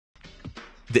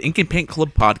The Ink and Paint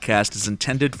Club podcast is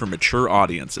intended for mature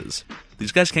audiences.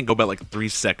 These guys can't go about like 3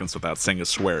 seconds without saying a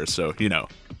swear, so,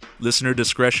 listener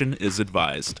discretion is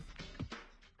advised.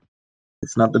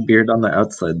 It's not the beard on the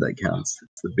outside that counts.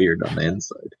 It's the beard on the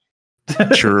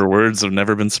inside. Truer words have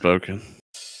never been spoken.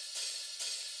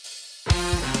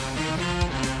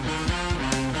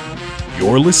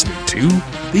 You're listening to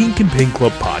the Ink and Paint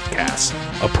Club podcast,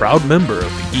 a proud member of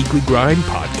the Geekly Grind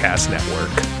Podcast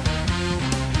Network.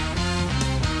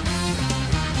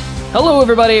 Hello,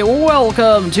 everybody.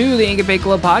 Welcome to the Ink and Paint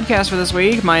Club podcast for this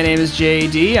week. My name is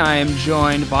JD. I am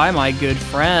joined by my good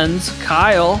friends,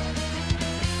 Kyle.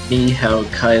 Ni hao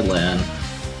Kailan.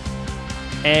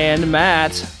 And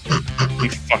Matt.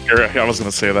 You fucker. I was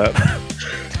going to say that.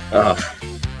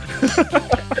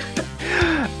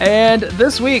 And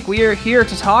this week, we are here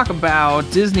to talk about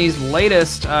Disney's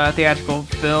latest theatrical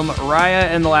film, Raya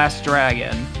and the Last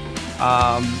Dragon.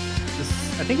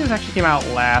 I think this actually came out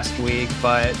last week,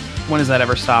 but when has that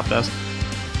ever stopped us?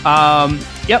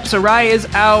 Yep, so Raya is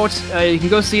out. You can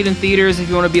go see it in theaters if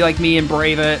you want to be like me and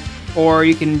brave it, or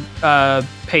you can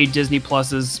pay Disney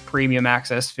Plus's premium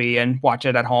access fee and watch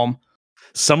it at home.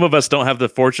 Some of us don't have the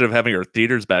fortune of having our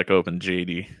theaters back open,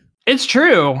 JD. It's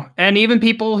true, and even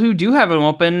people who do have them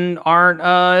open aren't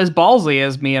as ballsy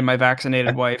as me and my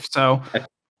vaccinated wife. So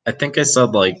I think I saw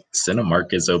like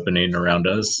Cinemark is opening around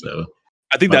us, so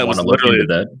I think that was literally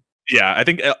that. Yeah, I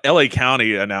think LA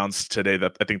County announced today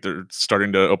that I think they're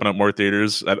starting to open up more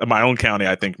theaters. My own county,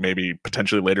 I think maybe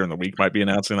potentially later in the week might be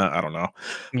announcing that. I don't know.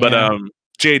 Yeah. But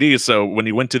JD, so when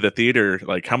you went to the theater,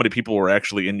 like how many people were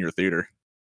actually in your theater?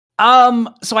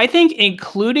 So I think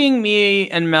including me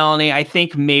and Melanie, I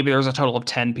think maybe there's a total of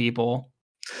 10 people.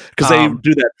 Because they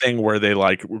do that thing where they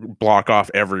like block off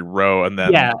every row, and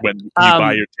then when you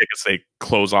buy your tickets, they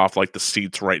close off like the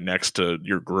seats right next to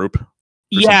your group.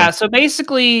 Yeah, so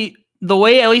basically the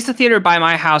way at least the theater by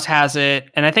my house has it,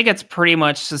 and I think it's pretty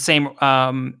much the same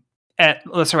at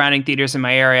the surrounding theaters in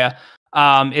my area,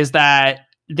 is that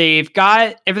they've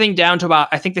got everything down to about,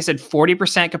 I think they said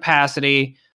 40%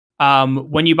 capacity.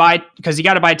 When you buy, because you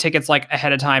got to buy tickets like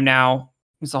ahead of time now,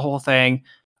 it's the whole thing,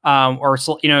 or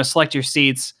select your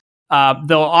seats.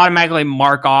 They'll automatically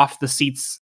mark off the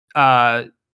seats on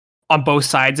both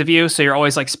sides of you, so you're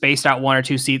always like spaced out 1 or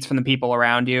 2 seats from the people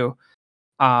around you.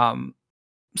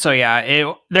 So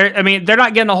yeah, they're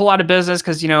not getting a whole lot of business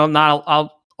because not a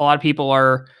lot of people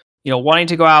are wanting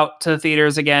to go out to the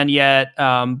theaters again yet.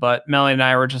 But Melanie and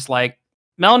I were just like,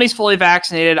 Melanie's fully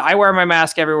vaccinated. I wear my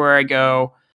mask everywhere I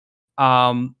go.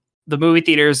 The movie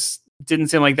theaters didn't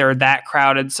seem like they were that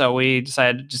crowded, so we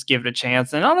decided to just give it a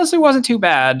chance. And honestly, it wasn't too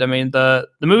bad. I mean, the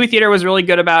movie theater was really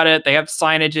good about it. They have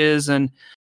signages and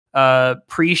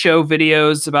pre-show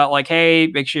videos about like, hey,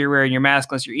 make sure you're wearing your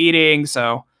mask unless you're eating.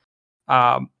 So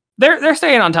they're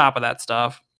staying on top of that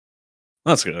stuff.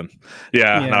 That's good.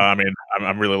 Yeah. No, I mean,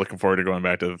 I'm really looking forward to going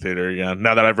back to the theater again.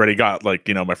 Now that I've already got like,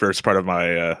 my first part of my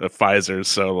Pfizer.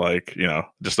 So like,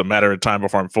 just a matter of time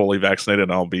before I'm fully vaccinated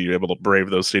and I'll be able to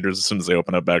brave those theaters as soon as they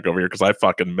open up back over here. Cause I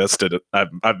fucking missed it.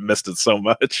 I've missed it so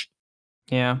much.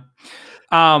 Yeah.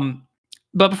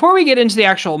 But before we get into the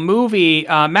actual movie,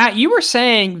 Matt, you were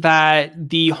saying that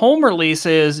the home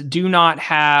releases do not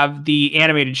have the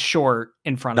animated short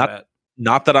in front of it.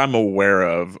 Not that I'm aware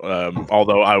of,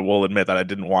 although I will admit that I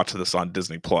didn't watch this on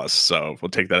Disney Plus, so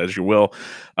we'll take that as you will.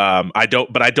 I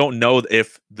don't know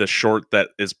if the short that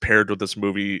is paired with this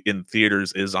movie in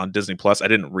theaters is on Disney Plus. I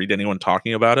didn't read anyone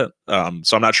talking about it,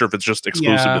 so I'm not sure if it's just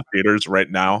exclusive to theaters right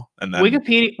now. And then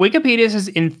Wikipedia says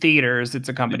in theaters it's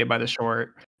accompanied by the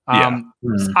short.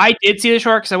 I did see the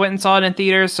short because I went and saw it in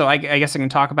theaters, so I guess I can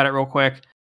talk about it real quick.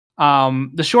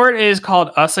 The short is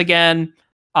called Us Again.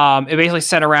 It basically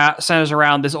centers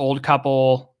around this old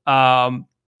couple, and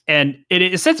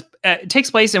it takes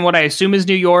place in what I assume is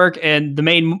New York, and the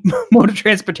main mode of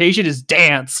transportation is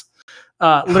dance.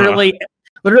 Literally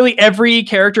every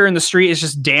character in the street is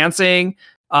just dancing.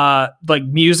 Like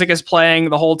music is playing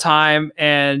the whole time,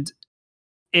 and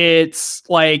it's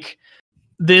like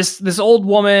this old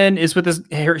woman is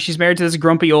with she's married to this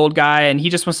grumpy old guy, and he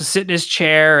just wants to sit in his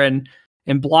chair and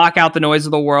block out the noise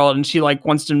of the world, and she like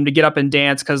wants him to get up and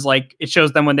dance because like it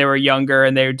shows them when they were younger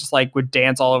and they just like would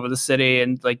dance all over the city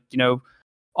and like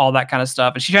all that kind of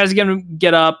stuff. And she tries to get him to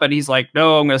get up, but he's like,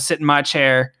 no, I'm gonna sit in my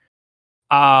chair.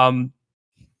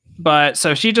 But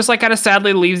so she just like kind of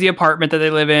sadly leaves the apartment that they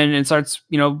live in and starts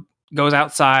goes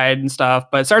outside and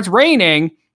stuff, but it starts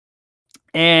raining,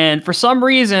 and for some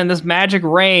reason this magic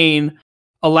rain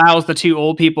allows the 2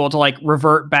 old people to like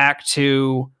revert back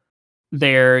to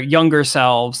their younger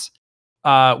selves,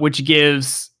 which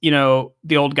gives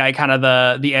the old guy kind of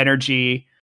the energy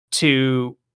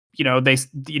to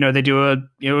they do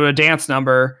a dance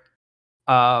number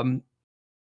through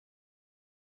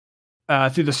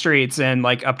the streets and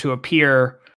like up to a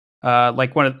pier,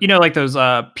 like one of like those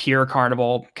pier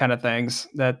carnival kind of things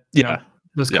that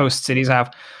those coast cities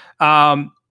have.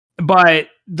 But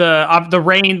the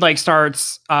rain like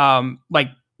starts like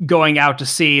going out to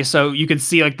sea, so you can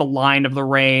see like the line of the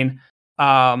rain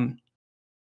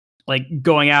like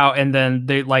going out, and then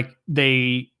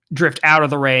they drift out of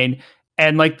the rain,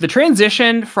 and like the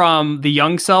transition from the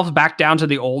young selves back down to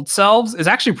the old selves is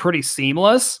actually pretty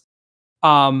seamless.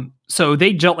 So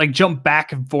they jump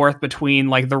back and forth between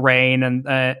like the rain and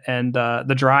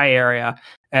the dry area,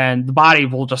 and the body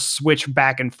will just switch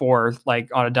back and forth like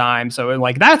on a dime. So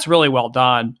like that's really well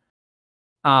done.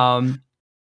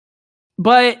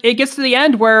 But it gets to the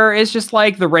end where it's just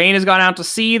like the rain has gone out to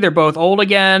sea. They're both old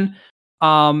again.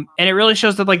 And it really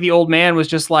shows that like the old man was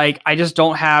just like, I just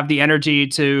don't have the energy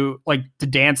to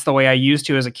dance the way I used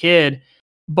to as a kid.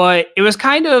 But it was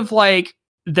kind of like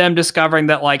them discovering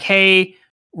that like, hey,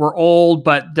 we're old,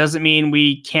 but doesn't mean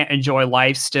we can't enjoy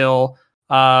life still.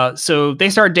 So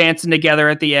they start dancing together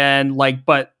at the end, like,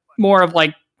 but more of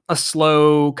like a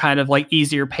slow kind of like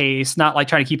easier pace, not like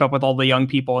trying to keep up with all the young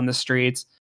people in the streets.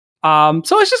 So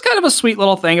it's just kind of a sweet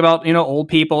little thing about, old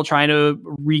people trying to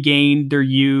regain their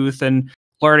youth and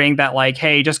learning that like,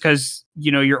 hey, just because,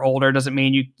 you're older doesn't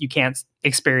mean you can't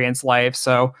experience life.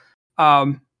 So,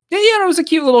 it was a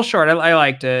cute little short. I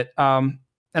liked it. And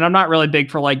I'm not really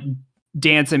big for like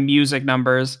dance and music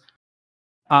numbers.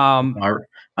 I'm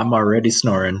already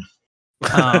snoring.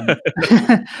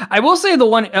 I will say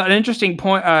an interesting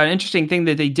thing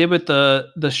that they did with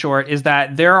the short is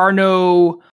that there are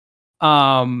no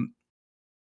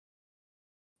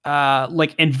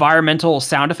like environmental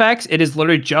sound effects. It is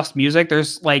literally just music.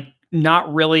 There's like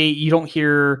not really, you don't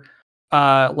hear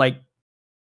like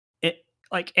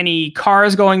any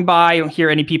cars going by. You don't hear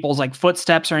any people's like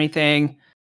footsteps or anything.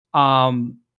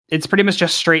 It's pretty much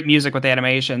just straight music with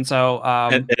animation. So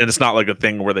and it's not like a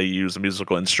thing where they use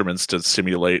musical instruments to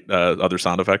simulate other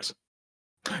sound effects.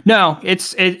 No,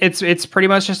 it's pretty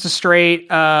much just a straight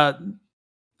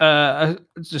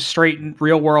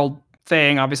real world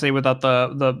thing, obviously without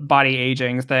the body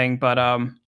aging thing. But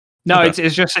no, okay.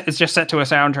 it's just set to a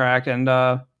soundtrack, and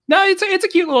no, it's a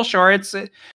cute little short.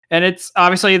 And it's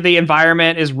obviously the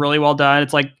environment is really well done.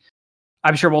 It's like,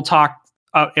 I'm sure we'll talk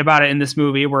about it in this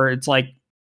movie where it's like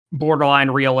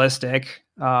borderline realistic.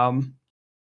 Yeah,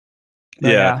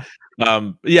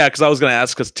 because I was going to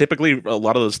ask, because typically a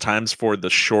lot of those times for the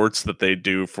shorts that they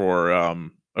do for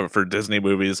Disney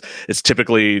movies, it's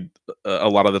typically a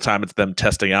lot of the time it's them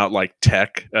testing out like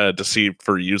tech to see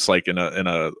for use like in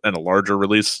a larger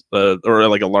release or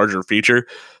like a larger feature.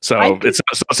 So it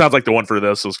sounds like the one for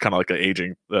this was kind of like an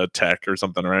aging tech or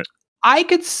something, right? I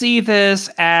could see this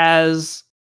as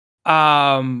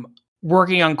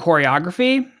working on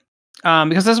choreography,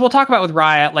 because as we'll talk about with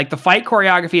Raya, like the fight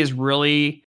choreography is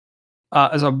really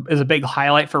is a big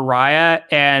highlight for Raya,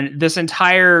 and this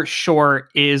entire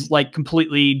short is like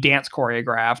completely dance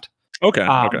choreographed. Okay.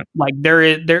 Like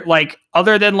there like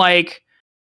other than like,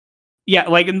 yeah,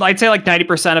 like I'd say like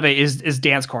 90% of it is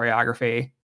dance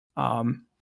choreography.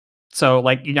 So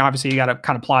like, obviously you got to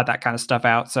kind of plot that kind of stuff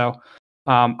out. So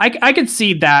I could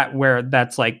see that where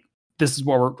that's like, this is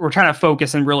what we're trying to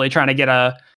focus and really trying to get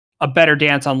a better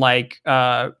dance on like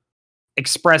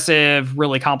expressive,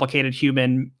 really complicated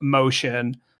human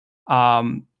motion.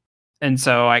 And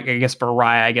so I guess for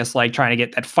Raya, I guess like trying to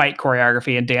get that fight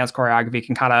choreography and dance choreography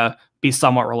can kind of be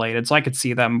somewhat related. So I could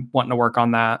see them wanting to work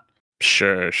on that.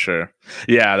 Sure.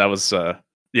 Yeah, that was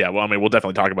yeah, well, I mean, we'll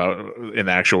definitely talk about in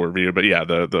the actual review, but yeah,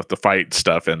 the fight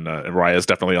stuff and Raya is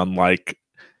definitely unlike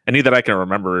any that I can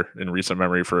remember in recent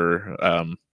memory for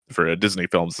Disney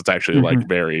films. It's actually like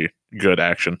very good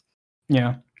action.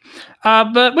 Yeah.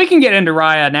 But we can get into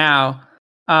Raya now.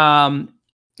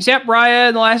 Yep, Raya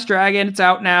and the Last Dragon, it's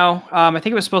out now. I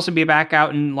think it was supposed to be back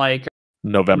out in like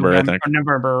November, I think. Or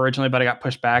November originally, but it got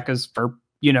pushed back because for,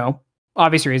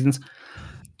 obvious reasons.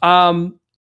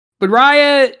 But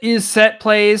Raya is set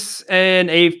place in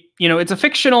it's a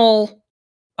fictional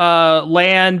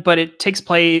land, but it takes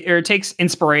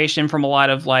inspiration from a lot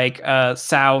of like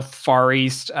South, Far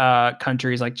East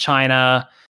countries like China,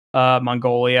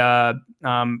 Mongolia,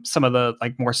 some of the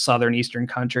like more southern Eastern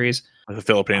countries. The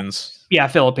Philippines. Yeah,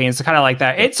 Philippines. So kind of like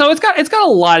that. It's got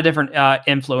a lot of different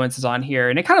influences on here,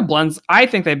 and it kind of blends. I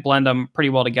think they blend them pretty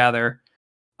well together.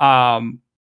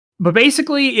 But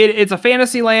basically, it's a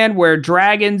fantasy land where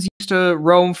dragons used to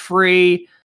roam free,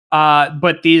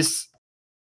 but these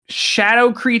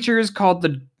shadow creatures called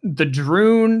the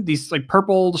Droon, these like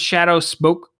purple shadow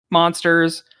smoke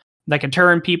monsters, that can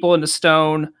turn people into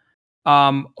stone,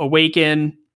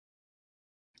 awaken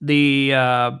the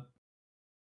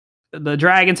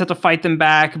dragons have to fight them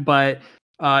back, but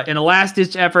in a last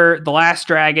ditch effort, the last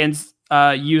dragons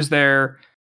use their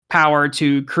power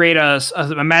to create a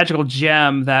magical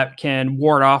gem that can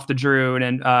ward off the Druid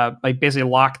and like basically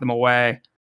lock them away.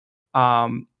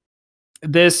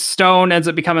 This stone ends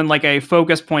up becoming like a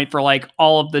focus point for like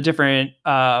all of the different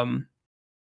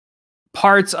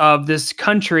parts of this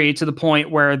country, to the point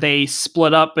where they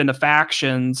split up into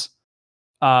factions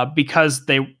because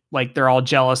they're all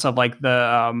jealous of like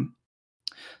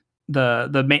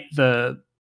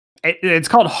it's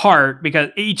called heart because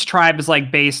each tribe is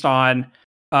like based on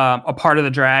a part of the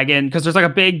dragon, because there's like a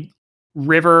big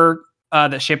river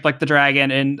that's shaped like the dragon,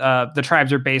 and the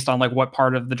tribes are based on like what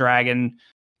part of the dragon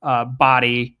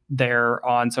body they're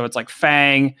on. So it's like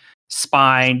fang,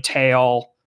 spine,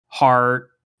 tail, heart.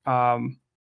 I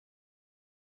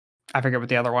forget what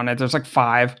the other one is. There's like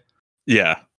 5.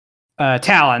 Yeah.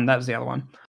 Talon, that was the other one.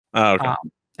 Oh, okay.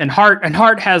 And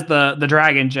Heart has the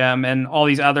dragon gem, and all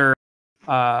these other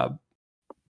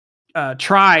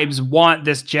tribes want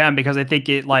this gem because they think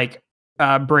it like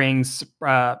brings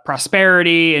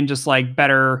prosperity and just like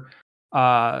better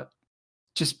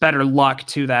luck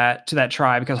to that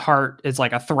tribe, because Heart is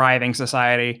like a thriving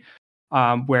society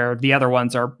where the other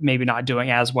ones are maybe not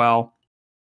doing as well.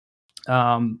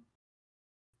 Raya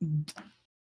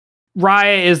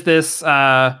is this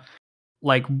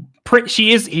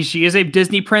she is a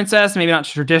Disney princess, maybe not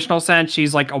traditional sense.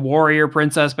 She's like a warrior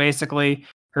princess basically.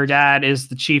 Her dad is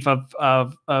the chief of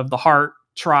the Heart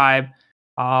tribe,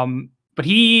 but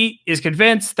he is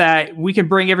convinced that we can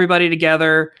bring everybody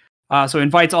together. So he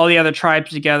invites all the other tribes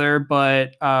together,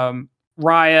 but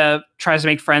Raya tries to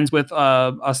make friends with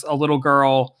a little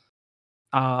girl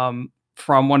from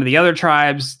one of the other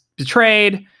tribes,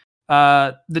 betrayed.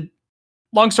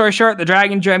 Long story short, the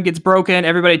dragon gem gets broken.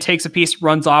 Everybody takes a piece,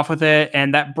 runs off with it,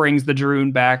 and that brings the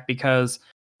Druun back, because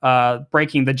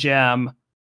breaking the gem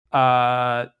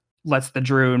lets the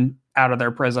Druun out of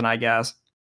their prison, I guess.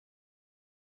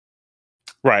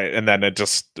 Right, and then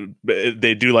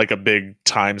they do like a big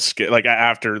time skip, like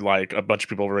after like a bunch of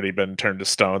people have already been turned to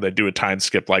stone. They do a time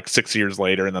skip like 6 years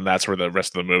later, and then that's where the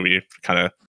rest of the movie kind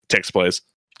of takes place.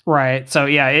 Right. So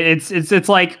yeah, it's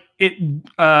like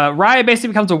Raya basically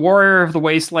becomes a warrior of the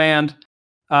wasteland,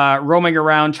 roaming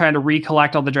around trying to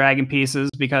recollect all the dragon pieces,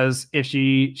 because if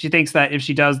she thinks that if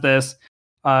she does this,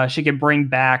 she can bring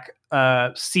back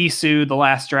Sisu, the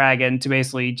last dragon, to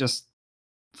basically just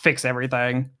fix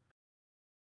everything.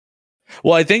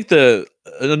 Well, I think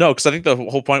because I think the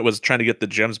whole point was trying to get the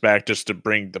gems back just to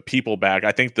bring the people back.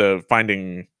 I think the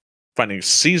finding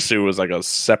Sisu was like a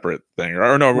separate thing,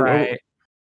 or no, right.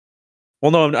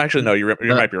 Well, no, actually, no. You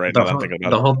might be right. I'm thinking about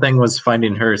the whole thing was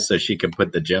finding her so she could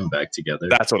put the gem back together.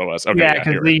 That's what it was. Okay, yeah,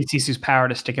 because they use Sisu's power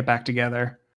to stick it back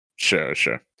together. Sure.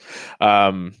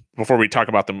 Before we talk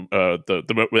about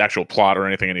the actual plot or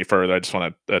anything any further, I just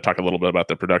want to talk a little bit about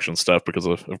the production stuff, because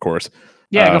of course.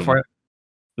 Yeah, go for it.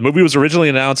 The movie was originally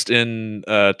announced in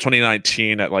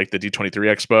 2019 at like the D23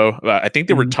 Expo. I think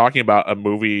they were talking about a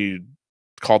movie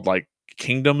called like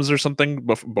Kingdoms or something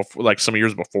before, like some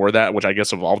years before that, which I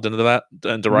guess evolved into that,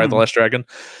 into Raya the Last Dragon.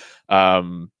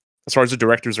 As far as the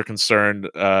directors are concerned,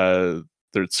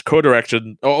 it's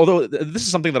co-directed, although this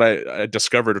is something that I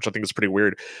discovered, which I think is pretty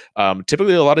weird.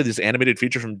 Typically a lot of these animated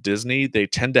features from Disney, there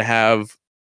tend to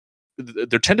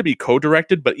be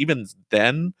co-directed, but even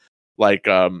then, like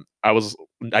I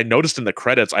noticed in the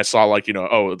credits, I saw like,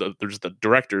 there's the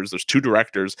directors, there's 2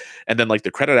 directors, and then like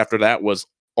the credit after that was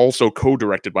also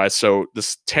co-directed by. So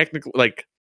this technically, like,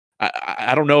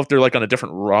 I don't know if they're like on a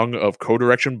different rung of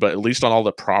co-direction, but at least on all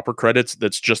the proper credits,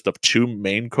 that's just the 2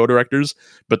 main co-directors.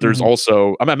 But there's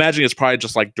also, I'm imagining it's probably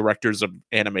just like directors of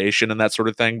animation and that sort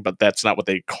of thing, but that's not what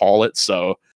they call it.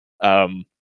 So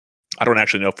I don't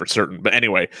actually know for certain. But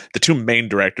anyway, the 2 main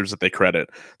directors that they credit,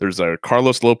 there's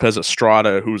Carlos Lopez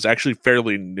Estrada, who's actually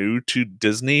fairly new to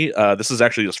Disney. This is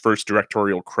actually his first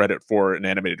directorial credit for an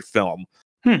animated film.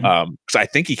 Because I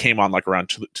think he came on like around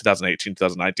 2018,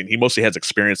 2019. He mostly has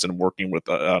experience in working with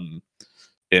live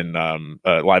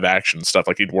action stuff.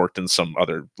 Like he'd worked in some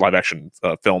other live action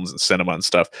films and cinema and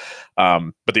stuff.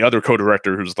 But the other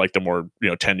co-director, who's like the more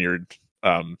tenured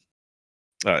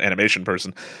animation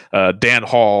person, Don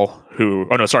Hall.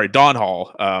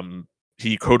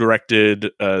 He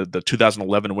co-directed the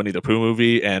 2011 Winnie the Pooh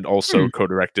movie, and also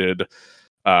co-directed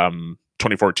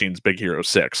 2014's Big Hero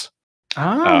 6.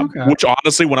 Oh, okay. Which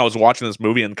honestly, when I was watching this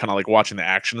movie and kind of like watching the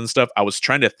action and stuff, I was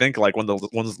trying to think like when's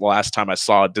the last time I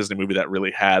saw a Disney movie that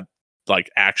really had like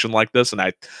action like this. And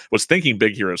I was thinking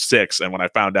Big Hero 6, and when I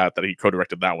found out that he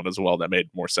co-directed that one as well, that made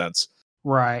more sense.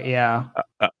 Right. Yeah.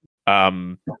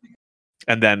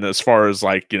 And then as far as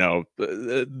like, you know,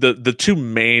 the two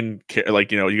main,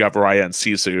 like, you know, you got Raya and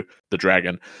Sisu the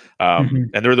dragon, and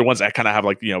they're the ones that kind of have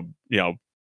like, you know,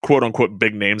 quote unquote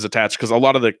big names attached, because a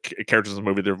lot of the characters in the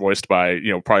movie, they're voiced by,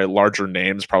 you know, probably larger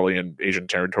names, probably in Asian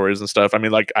territories and stuff. I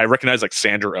mean, like, I recognize like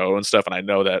Sandra Oh and stuff, and I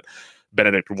know that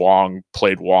Benedict Wong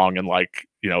played Wong in, like,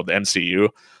 you know, the MCU.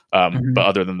 But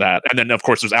other than that, and then of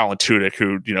course there's Alan Tudyk,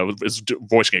 who, you know, is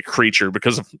voicing a creature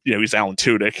because of, you know, he's Alan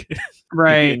Tudyk.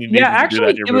 Right. Yeah,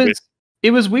 actually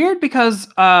it was weird because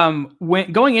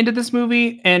when going into this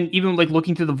movie and even like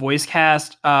looking through the voice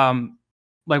cast,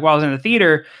 like while I was in the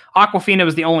theater, Awkwafina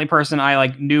was the only person I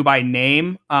like knew by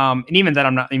name. And even then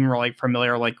I'm not even really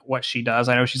familiar like what she does.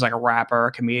 I know she's like a rapper,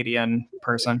 a comedian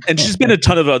person. And she's been in a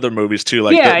ton of other movies too.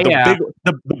 Like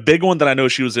the big one that I know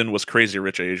she was in was Crazy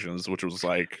Rich Asians, which was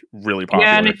like really popular.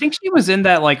 Yeah, and I think she was in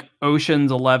that like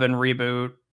Ocean's 11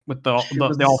 reboot with the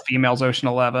all females Ocean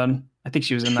 11. I think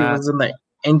she was in that. She was in the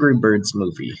Angry Birds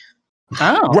movie.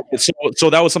 Oh, right. So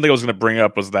that was something I was going to bring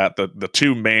up, was that the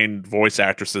two main voice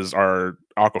actresses are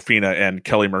Awkwafina and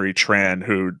Kelly Marie Tran,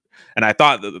 who, and I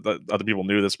thought that other people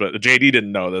knew this, but JD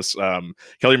didn't know this.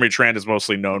 Kelly Marie Tran is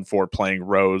mostly known for playing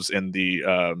Rose in the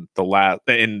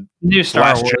new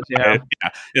Star Wars, Jedi,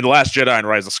 in The Last Jedi and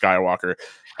Rise of Skywalker.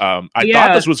 I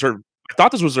thought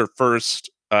this was her first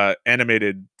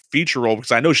animated feature role,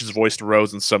 because I know she's voiced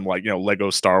Rose in some, like, you know, Lego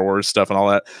Star Wars stuff and all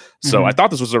that. So I thought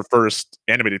this was her first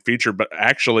animated feature, but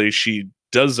actually she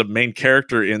does a main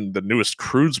character in the newest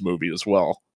Cruise movie as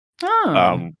well. Which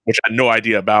I had no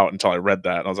idea about until I read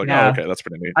that. And I was like, oh, okay, that's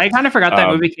pretty neat. I kind of forgot that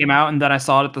movie came out, and then I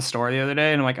saw it at the store the other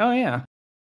day, and I'm like, oh yeah.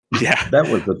 Yeah. That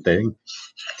was the thing.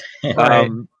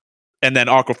 And then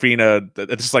Awkwafina,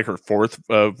 it's like her fourth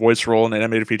voice role in an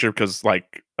animated feature, because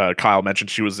like Kyle mentioned,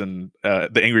 she was in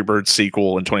the Angry Birds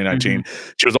sequel in 2019.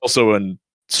 She was also in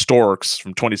Storks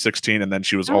from 2016, and then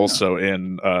she was also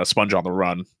in Sponge on the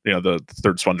Run, you know, the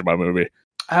third SpongeBob movie.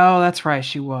 Oh, that's right,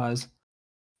 she was.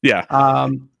 Yeah.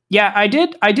 Yeah, I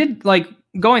did like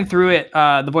going through it,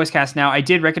 the voice cast now, I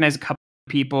did recognize a couple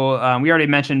of people. We already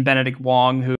mentioned Benedict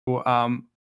Wong, who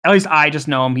at least I just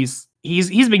know him. He's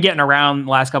been getting around the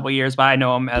last couple of years, but I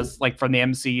know him as like from the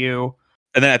MCU.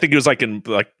 And then I think he was like in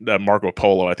like Marco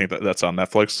Polo. I think that's on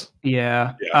Netflix.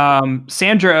 Yeah.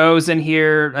 Sandra Oh's in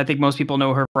here. I think most people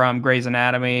know her from Grey's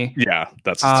Anatomy. Yeah,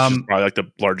 that's she's probably like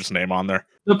the largest name on there.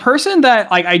 The person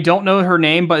that like I don't know her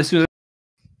name, but as soon as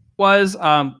was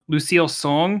Lucille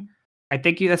Song. I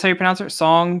think that's how you pronounce her.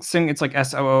 Song. It's like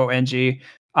Soong.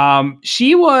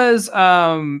 She was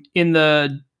in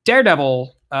the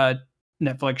Daredevil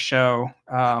Netflix show.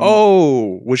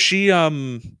 Was she?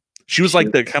 She was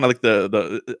like the kind of like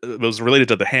the it was related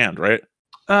to the Hand, right?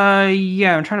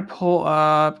 Yeah, I'm trying to pull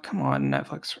up. Come on,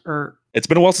 Netflix. It's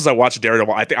been a while since I watched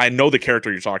Daredevil. I know the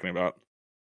character you're talking about.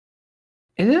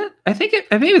 Is it? I think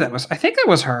that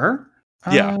was her.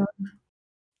 Yeah.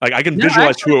 Like I can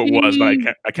visualize who it was, but I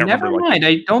can't remember. Never mind.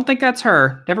 I don't think that's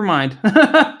her. Never mind.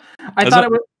 I thought it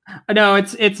was. No,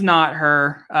 it's not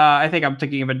her. I think I'm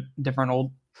thinking of a different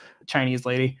old Chinese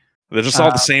lady. They're just all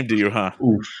the same to you, huh?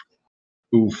 Oof.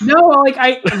 No,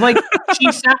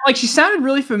 she sounded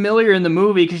really familiar in the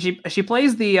movie because she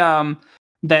plays the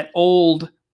that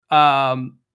old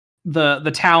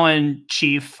the Talon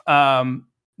chief,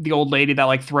 the old lady that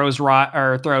like throws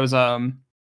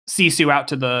Sisu out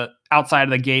to the outside of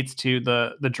the gates to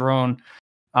the drone.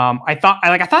 I thought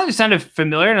it sounded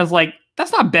familiar, and I was like,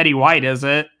 that's not Betty White, is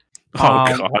it? Oh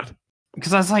God.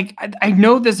 Because I was like, I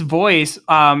know this voice.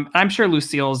 I'm sure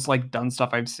Lucille's like done stuff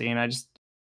I've seen. I just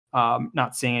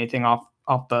not seeing anything off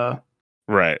the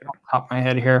top of my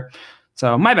head here.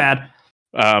 So my bad.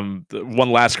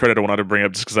 One last credit I wanted to bring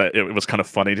up, just because it was kind of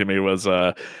funny to me, was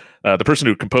the person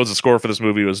who composed the score for this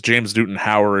movie was James Newton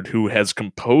Howard, who has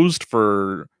composed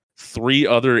for 3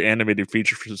 other animated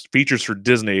features for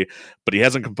Disney, but he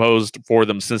hasn't composed for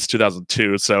them since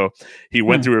 2002. So he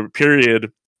went through a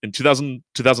period in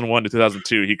 2001 to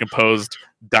 2002. He composed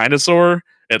Dinosaur,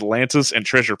 Atlantis, and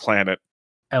Treasure Planet.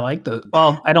 I like those.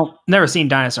 Well, never seen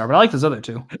Dinosaur, but I like those other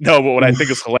 2. No, but what I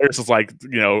think is hilarious is, like,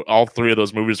 you know, all 3 of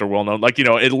those movies are well known. Like, you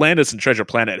know, Atlantis and Treasure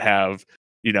Planet have,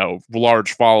 you know,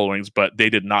 large followings, but they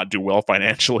did not do well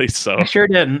financially. So I sure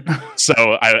didn't. So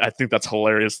I think that's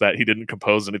hilarious that he didn't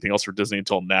compose anything else for Disney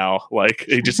until now. Like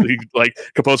he like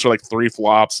composed for like 3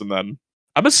 flops, and then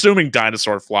I'm assuming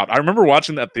Dinosaur flopped. I remember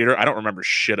watching that theater. I don't remember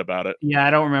shit about it. Yeah, I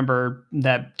don't remember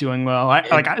that doing well. I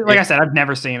said, I've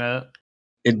never seen it.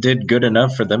 It did good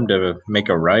enough for them to make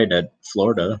a ride at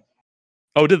Florida.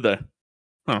 Oh, did they?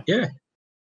 Huh. Yeah.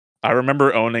 I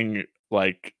remember owning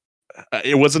like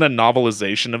it wasn't a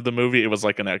novelization of the movie. It was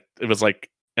like an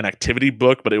activity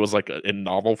book, but it was like in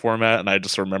novel format. And I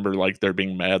just remember like there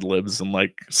being Mad Libs and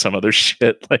like some other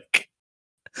shit. Like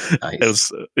Nice. it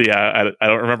was, I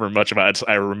don't remember much about it.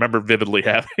 I remember vividly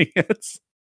having it.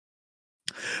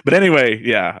 But anyway,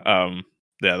 yeah,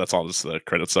 that's all just the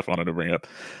credit stuff I wanted to bring up.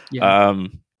 Yeah.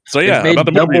 So yeah, about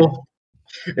the movie.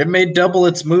 It made double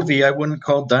its movie. I wouldn't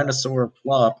call Dinosaur a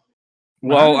flop.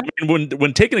 Well, I mean,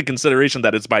 when taking into consideration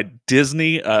that it's by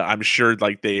Disney, I'm sure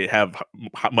like they have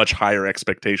much higher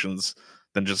expectations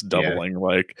than just doubling.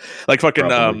 Like fucking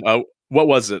what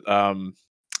was it? I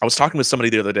was talking with somebody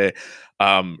the other day.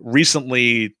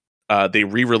 Recently, they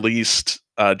re-released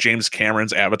James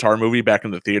Cameron's Avatar movie back in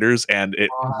the theaters, and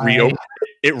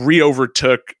it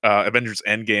re-overtook Avengers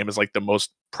Endgame as like the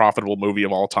most profitable movie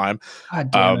of all time.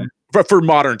 God damn it. But for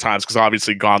modern times, because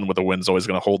obviously Gone with the Wind is always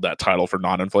going to hold that title for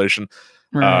non-inflation.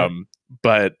 Right.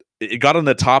 But it got on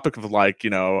the topic of like,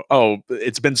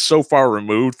 it's been so far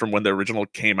removed from when the original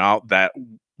came out that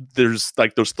there's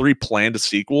like those 3 planned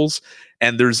sequels,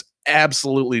 and there's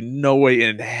absolutely no way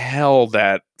in hell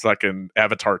that fucking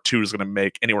Avatar 2 is going to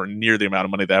make anywhere near the amount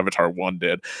of money that Avatar 1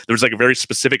 did. There's like a very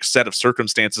specific set of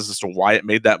circumstances as to why it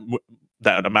made that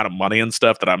amount of money and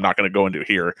stuff that I'm not going to go into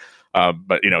here.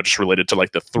 But just related to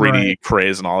like the 3D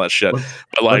craze and all that shit.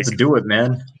 But like, let's do it,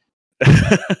 man.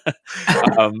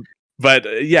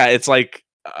 But yeah, it's like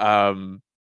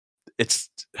it's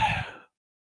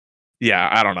yeah,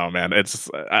 I don't know, man. It's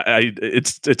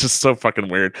just so fucking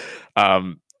weird.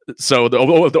 So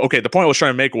the point I was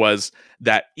trying to make was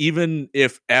that even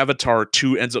if Avatar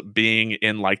 2 ends up being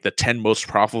in like the 10 most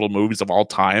profitable movies of all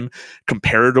time,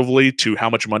 comparatively to how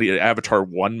much money Avatar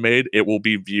 1 made, it will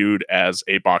be viewed as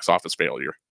a box office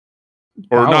failure.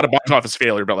 Or not a box office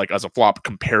failure, but like as a flop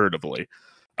comparatively.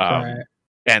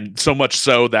 And so much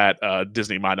so that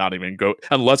Disney might not even go,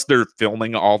 unless they're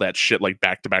filming all that shit like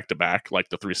back to back to back, like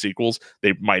the 3 sequels,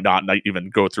 they might not even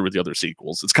go through with the other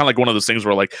sequels. It's kind of like one of those things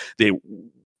where like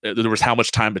there was how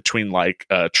much time between like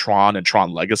Tron and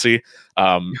Tron Legacy,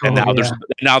 and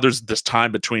now there's this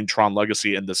time between Tron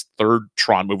Legacy and this 3rd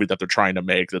Tron movie that they're trying to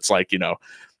make. That's like,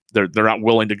 they're not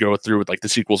willing to go through with like the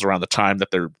sequels around the time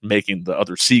that they're making the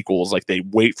other sequels. Like they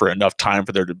wait for enough time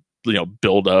for there to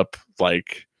build up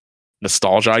like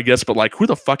nostalgia, I guess. But like, who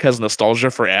the fuck has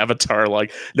nostalgia for Avatar?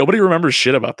 Like nobody remembers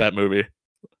shit about that movie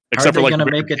except for like How are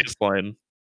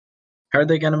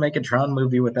they gonna make a Tron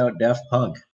movie without Daft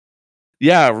Punk?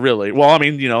 Yeah, really. Well, I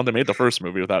mean, they made the first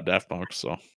movie without Daft Punk,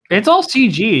 so it's all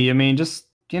CG. I mean, just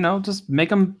make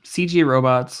them CG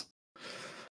robots.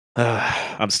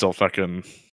 I'm still fucking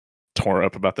tore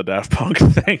up about the Daft Punk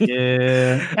thing.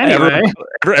 Yeah. Anyway,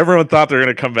 everyone thought they were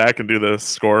gonna come back and do the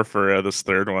score for this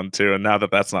 3rd one too, and now that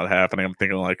that's not happening, I'm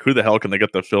thinking like, who the hell can they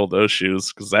get to fill those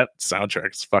shoes? Because that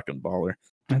soundtrack is fucking baller.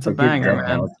 It's a banger,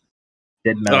 man.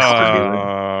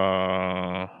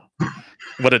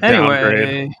 What a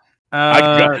downgrade.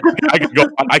 I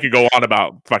could go on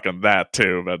about fucking that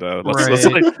too, but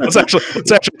let's actually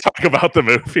talk about the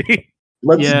movie.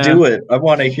 Let's do it. I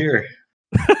want to hear.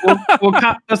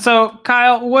 So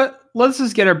Kyle, let's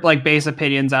just get our like base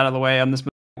opinions out of the way on this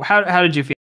movie. How did you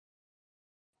feel?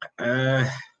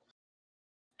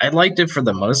 I liked it for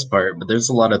the most part, but there's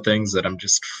a lot of things that I'm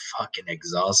just fucking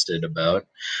exhausted about.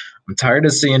 I'm tired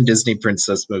of seeing Disney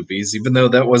princess movies, even though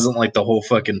that wasn't like the whole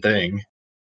fucking thing.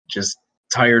 Just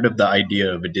tired of the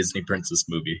idea of a Disney princess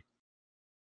movie.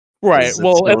 Right.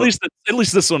 Well, at least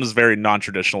this one is very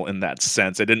non-traditional in that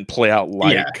sense. It didn't play out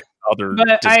like other.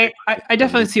 But I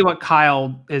definitely see what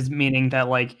Kyle is meaning. That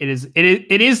like it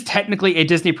is technically a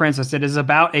Disney princess. It is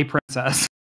about a princess.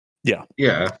 Yeah.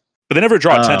 Yeah. But they never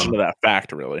draw attention to that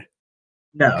fact, really.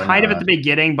 No. Kind of at the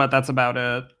beginning, but that's about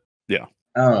it. Yeah.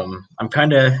 I'm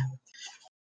kind of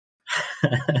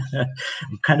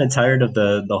tired of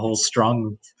the whole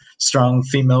strong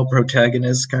female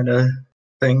protagonist kind of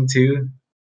thing too.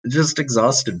 Just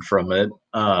exhausted from it.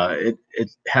 It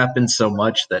happens so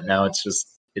much that now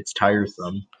it's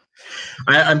tiresome.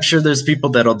 I'm sure there's people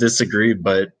that'll disagree,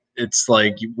 but it's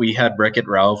like we had Wreck-It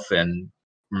Ralph and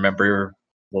remember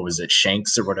what was it,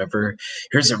 Shanks or whatever.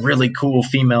 Here's a really cool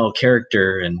female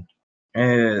character, and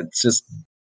it's just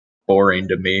boring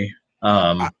to me.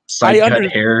 Side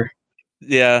cut hair.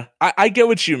 Yeah, I get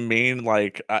what you mean.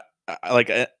 Like,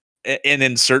 and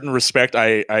in certain respect,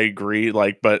 I agree.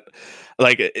 Like, but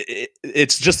like,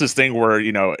 it's just this thing where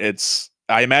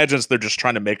I imagine they're just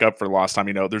trying to make up for lost time.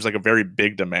 There's like a very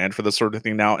big demand for this sort of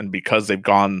thing now, and because they've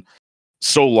gone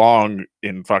so long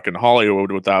in fucking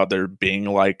Hollywood without there being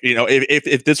like,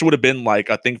 if this would have been like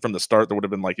a thing from the start, there would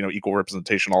have been like, equal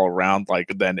representation all around, like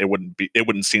then it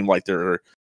wouldn't seem like they're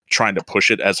trying to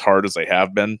push it as hard as they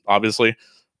have been, obviously.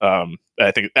 I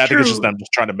think it's just them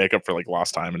just trying to make up for like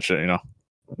lost time and shit,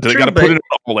 They got to put it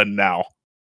all in now.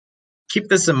 Keep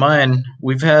this in mind.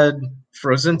 We've had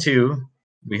Frozen 2.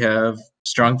 We have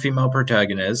strong female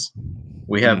protagonist.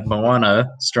 We have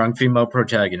Moana, strong female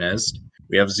protagonist.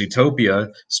 We have Zootopia,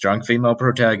 strong female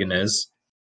protagonist.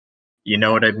 You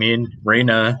know what I mean?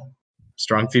 Raya,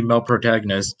 strong female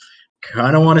protagonist.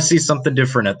 Kind of want to see something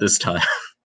different at this time.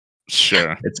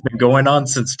 Sure. It's been going on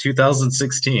since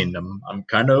 2016. I'm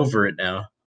kind of over it now.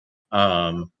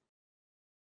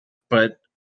 But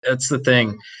that's the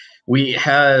thing. We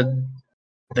had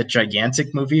the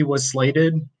Gigantic movie was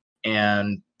slated,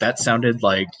 and that sounded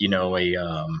like,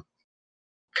 a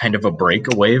kind of a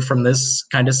break away from this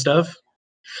kind of stuff.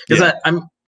 Because I'm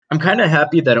kind of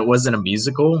happy that it wasn't a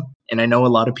musical, and I know a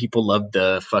lot of people love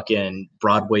the fucking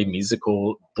Broadway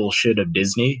musical bullshit of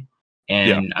Disney,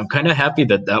 and I'm kind of happy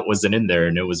that that wasn't in there,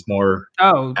 and it was more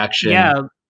action.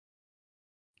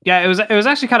 Yeah, it was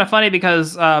actually kind of funny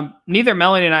because neither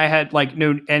Melanie and I had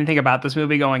knew anything about this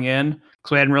movie going in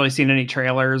because we hadn't really seen any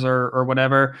trailers or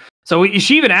whatever. So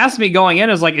she even asked me going in,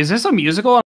 "Is is this a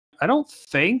musical?" I don't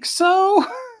think so,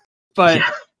 but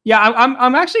yeah,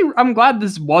 I'm glad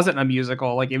this wasn't a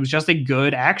musical. It was just a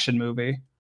good action movie.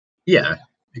 Yeah,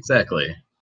 exactly.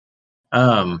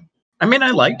 I mean,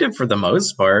 I liked it for the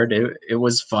most part. It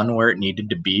was fun where it needed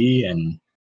to be and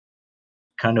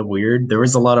kind of weird. There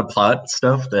was a lot of plot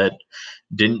stuff that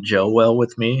didn't gel well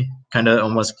with me, kind of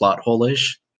almost plot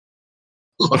hole-ish.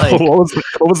 What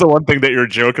was the one thing that you were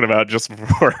joking about just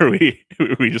before we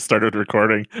just started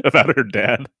recording about her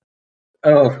dad?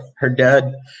 Oh, her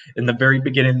dad in the very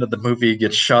beginning of the movie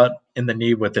gets shot in the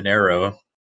knee with an arrow,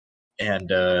 and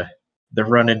they're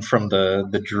running from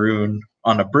the Droon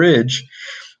on a bridge,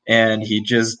 and he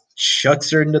just shucks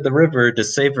her into the river to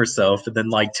save herself, and then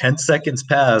 10 seconds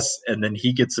pass, and then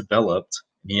he gets enveloped.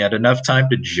 He had enough time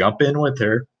to jump in with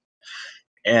her,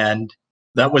 and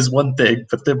that was one thing.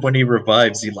 But then when he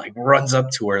revives, he runs up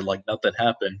to her like nothing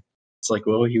happened. It's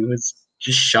well, he was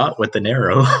just shot with an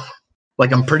arrow.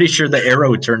 I'm pretty sure the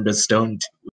arrow turned to stone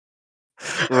too.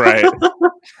 Right.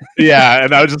 Yeah,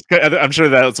 and I'm sure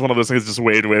that's one of those things just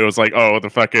Wade was like, oh, the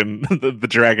fucking the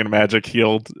dragon magic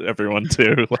healed everyone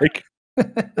too.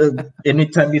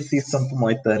 Anytime you see something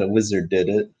like that, a wizard did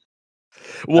it.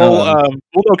 Well,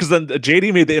 no, because then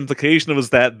JD made the implication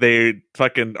was that they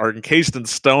fucking are encased in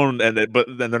stone, but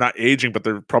then they're not aging, but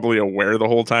they're probably aware the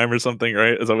whole time or something,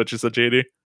 right? Is that what you said, JD?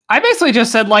 I basically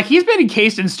just said he's been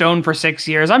encased in stone for 6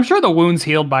 years. I'm sure the wound's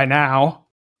healed by now.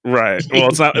 Right. Well,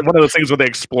 it's not one of those things where they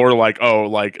explore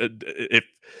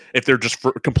if they're just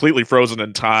completely frozen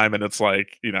in time, and it's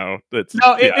it's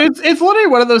no, it's literally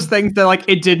one of those things that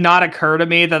it did not occur to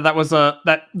me that was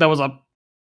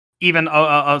even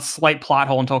a slight plot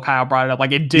hole until Kyle brought it up.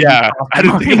 It didn't. Yeah, I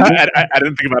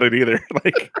didn't think about it either.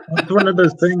 It's one of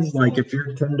those things. If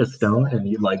you're turned to stone and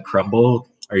you crumble,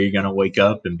 are you gonna wake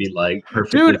up and be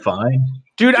perfectly fine?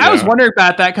 Dude, I was wondering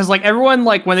about that because everyone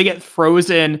when they get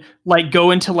frozen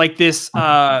go into this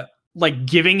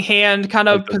giving hand kind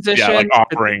of position. Yeah,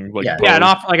 offering. An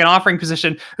offering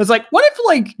position. It's what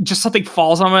if just something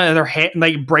falls on them and their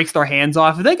hand breaks their hands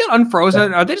off? If they get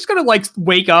unfrozen, are they just gonna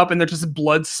wake up and there's just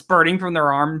blood spurting from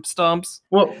their arm stumps?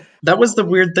 Well, that was the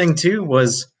weird thing too,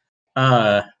 was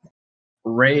Raya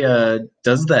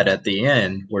does that at the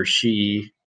end where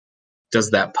she does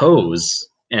that pose,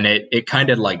 and it kind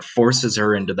of forces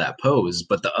her into that pose,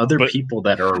 but the other people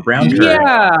that are around her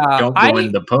don't go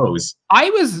in the pose. I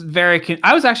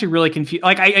was actually really confused.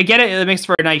 I get it makes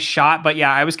for a nice shot, but yeah,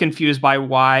 I was confused by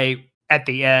why at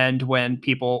the end when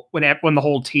the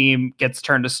whole team gets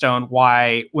turned to stone,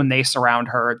 why when they surround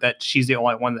her that she's the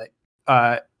only one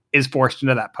that is forced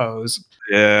into that pose.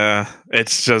 Yeah,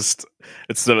 it's just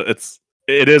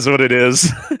it is what it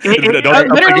is. Don't think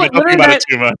about it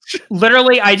too much.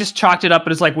 Literally, I just chalked it up,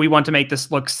 but it's we want to make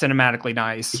this look cinematically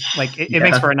nice. It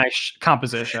makes for a nice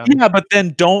composition. Yeah, but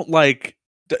then don't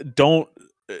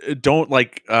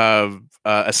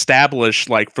establish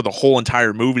for the whole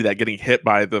entire movie that getting hit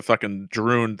by the fucking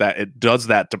Droon that it does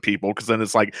that to people, because then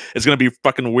it's it's gonna be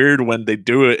fucking weird when they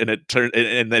do it and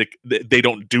they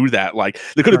don't do that.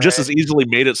 They could have just as easily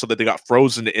made it so that they got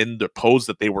frozen in the pose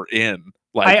that they were in.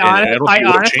 Like, I don't see what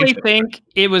honestly changed it. think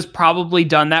it was probably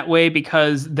done that way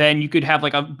because then you could have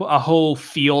like a whole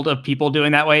field of people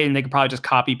doing that way, and they could probably just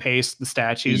copy paste the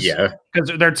statues. Yeah.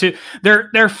 Because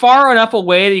they're far enough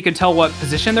away that you can tell what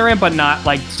position they're in, but not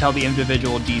like to tell the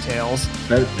individual details.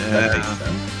 That makes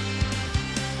sense.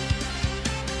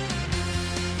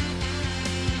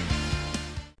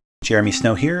 Jeremy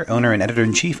Snow here, owner and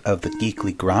editor-in-chief of The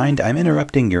Geekly Grind. I'm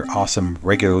interrupting your awesome,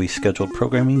 regularly scheduled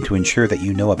programming to ensure that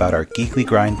you know about our Geekly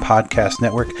Grind podcast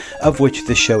network, of which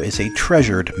this show is a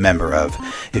treasured member of.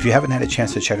 If you haven't had a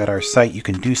chance to check out our site, you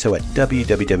can do so at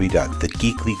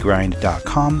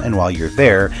www.thegeeklygrind.com, and while you're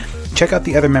there, check out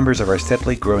the other members of our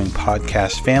steadily growing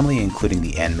podcast family, including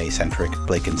the anime-centric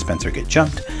Blake and Spencer Get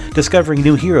Jumped, discovering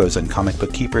new heroes and comic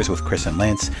book keepers with Chris and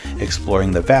Lance,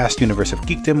 exploring the vast universe of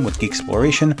geekdom with Geek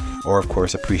Exploration, or of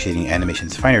course appreciating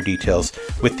animation's finer details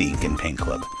with the Ink and Paint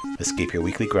Club. Escape your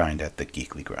weekly grind at The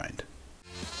Geekly Grind.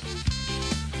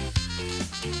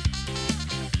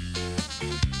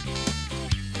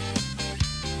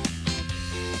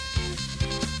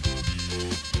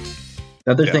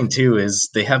 The other thing too is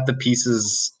they have the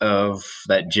pieces of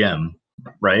that gem,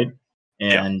 right?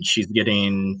 And she's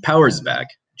getting powers back.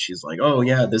 She's like, "Oh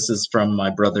yeah, this is from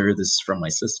my brother. This is from my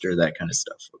sister. That kind of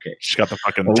stuff." Okay. She's got the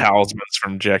fucking talismans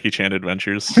from Jackie Chan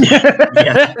Adventures.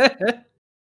 Yeah.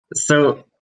 So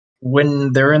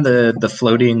when they're in the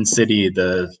floating city,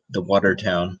 the water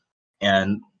town,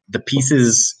 and the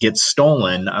pieces get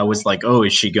stolen, I was like, "Oh,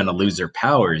 is she gonna lose her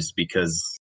powers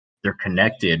because they're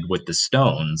connected with the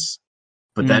stones?"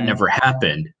 But that never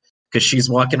happened because she's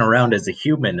walking around as a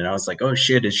human, and I was like, "Oh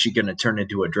shit, is she gonna turn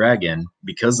into a dragon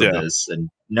because of this?" And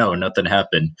no, nothing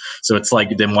happened. So it's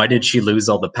like, then why did she lose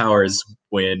all the powers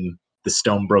when the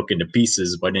stone broke into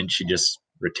pieces? Why didn't she just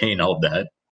retain all that?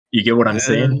 You get what I'm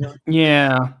saying?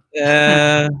 Yeah.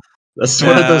 That's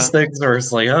one of those things where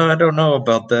it's like, "Oh, I don't know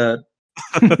about that."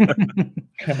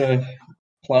 Kind of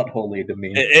plot holy to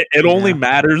me. It only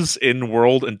matters in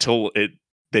world until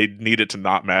they need it to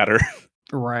not matter.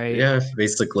 Right. Yeah,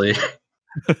 basically.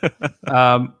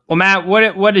 Well, Matt,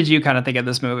 what did you kind of think of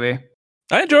this movie?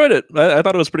 I enjoyed it. I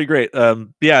thought it was pretty great.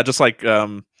 Yeah, just like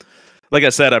I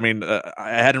said, I mean,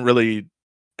 I hadn't really,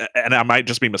 and I might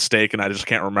just be mistaken. I just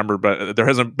can't remember, but there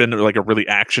hasn't been like a really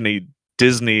actiony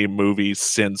Disney movie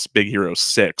since Big Hero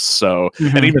 6. So,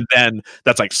 and even then,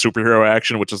 that's like superhero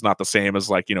action, which is not the same as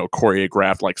like,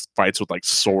 choreographed like fights with like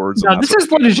swords. No, this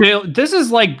is legit. This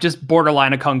is like just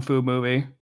borderline a kung fu movie.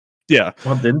 Yeah.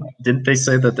 Well, didn't they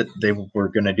say that they were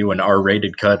going to do an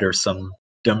R-rated cut or some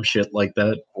dumb shit like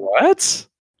that? What?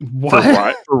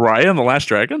 What? For Raya and the Last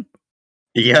Dragon?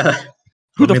 Yeah.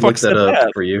 Who the Let me fuck look said that up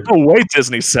that? for you. No way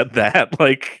Disney said that.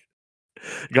 Like,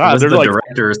 God, It was they're the like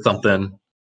director or something.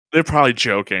 they're probably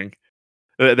joking.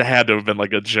 It had to have been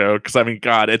like a joke because I mean,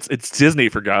 God, it's Disney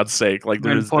for God's sake. Like,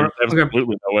 there's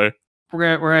absolutely no way.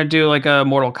 We're gonna do like a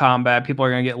Mortal Kombat. People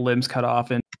are gonna get limbs cut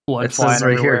off and blood It flying says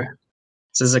right everywhere. here.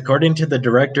 It says, according to the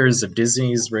directors of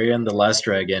Disney's Raya and the Last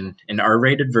Dragon, an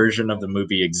R-rated version of the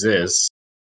movie exists,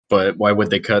 but why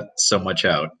would they cut so much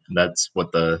out? That's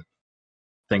what the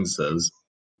thing says.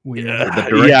 Weird. Or the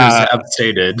directors have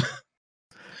stated.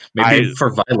 Maybe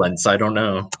for violence, I don't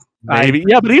know. Maybe,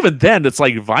 yeah, but even then, it's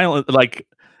like violent. Like,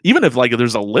 even if like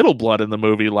there's a little blood in the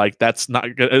movie, like that's not.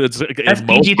 That's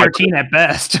PG-13 at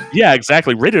best. Yeah,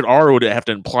 exactly. Rated R would have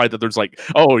to imply that there's like,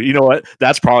 oh, you know what?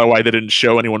 That's probably why they didn't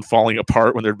show anyone falling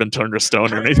apart when they'd been turned to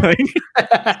stone or anything.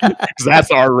 Because that's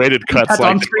R-rated cuts. That's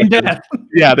like, on-screen death.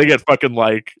 Yeah, they get fucking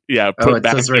like Put it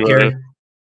back says right here. It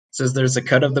says there's a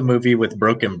cut of the movie with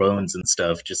broken bones and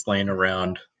stuff just laying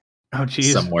around. Oh,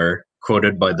 geez. Somewhere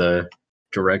quoted by the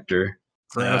director.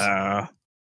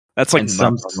 That's like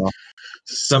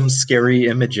some scary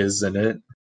images in it.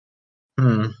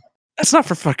 That's not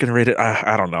for fucking rated.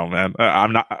 I don't know, man.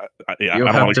 I'm not.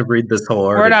 You'll have to read this whole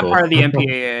article. We're not part of the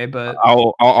MPAA, but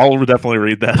I'll definitely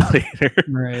read that later.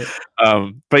 Right.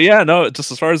 But yeah, no.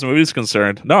 Just as far as the movie's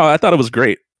concerned, no, I thought it was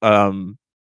great.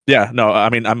 Yeah, no. I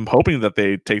mean, I'm hoping that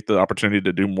they take the opportunity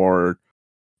to do more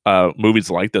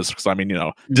movies like this because I mean,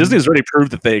 Disney's already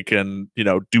proved that they can,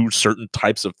 do certain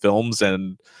types of films,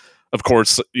 and of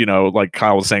course, like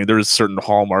Kyle was saying, there's certain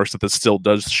hallmarks that this still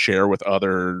does share with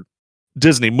other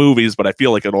Disney movies, but I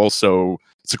feel like it also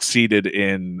succeeded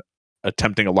in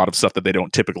attempting a lot of stuff that they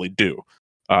don't typically do,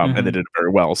 and they did it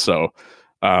very well. So,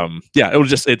 yeah, it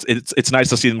was just it's nice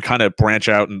to see them kind of branch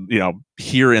out and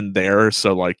here and there.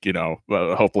 So like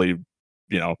hopefully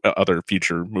other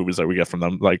future movies that we get from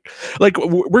them, like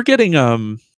we're getting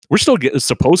we're still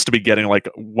supposed to be getting like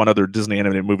one other Disney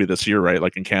animated movie this year, right?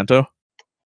 Like Encanto.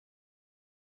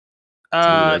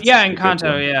 Yeah,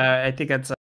 Encanto. Yeah, I think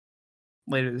that's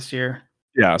later this year.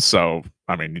 Yeah, so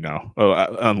I mean,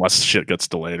 unless shit gets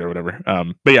delayed or whatever.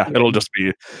 But yeah, it'll just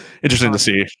be interesting to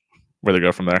see where they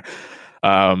go from there.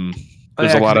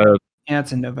 There's a lot of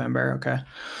it's in November. Okay,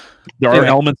 there are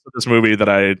elements of this movie that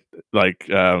I like.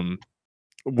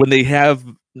 When they have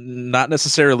not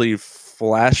necessarily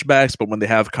flashbacks, but when they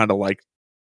have kind of like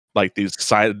these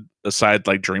aside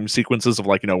like dream sequences of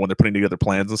like when they're putting together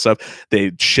plans and stuff,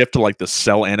 they shift to like the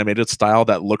cell animated style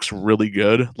that looks really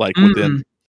good, like within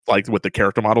like with the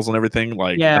character models and everything.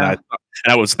 Like, and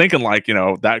I was thinking like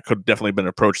that could definitely been an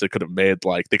approach they could have made.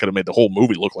 Like they could have made the whole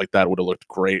movie look like that. Would have looked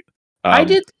great. I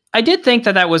did think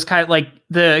that was kind of like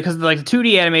because the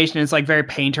 2D animation is like very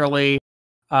painterly,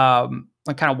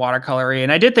 like kind of watercolory,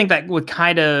 and I did think that would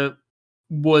kind of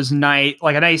was nice,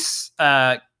 like a nice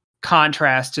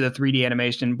contrast to the 3D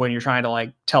animation when you're trying to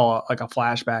like tell like a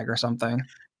flashback or something.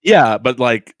 Yeah, but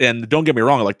like, and don't get me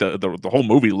wrong, like the whole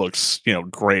movie looks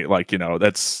great. Like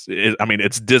that's it, I mean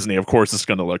it's Disney, of course it's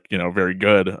going to look very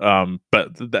good.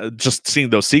 But just seeing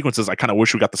those sequences, I kind of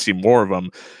wish we got to see more of them,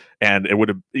 and it would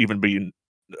have even been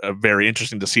very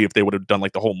interesting to see if they would have done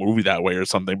like the whole movie that way or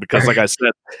something, because like I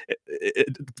said,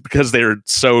 because they're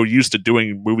so used to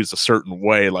doing movies a certain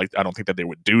way, like I don't think that they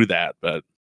would do that. But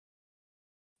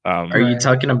are you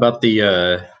talking about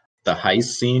the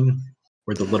heist scene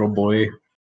where the little boy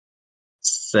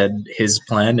said his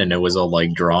plan and it was all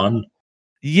like drawn?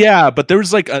 Yeah, but there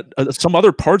was like some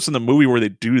other parts in the movie where they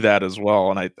do that as well,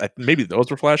 and I maybe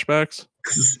those were flashbacks,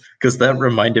 because that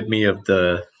reminded me of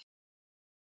the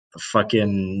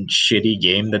fucking shitty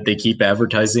game that they keep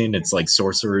advertising. It's like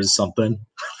Sorcerer's something.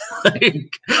 It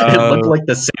looked like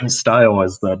the same style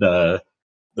as the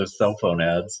cell phone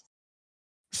ads.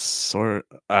 Okay,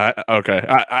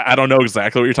 I don't know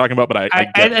exactly what you're talking about, but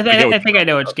I think I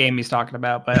know which game he's talking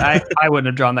about, but I wouldn't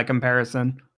have drawn that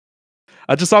comparison.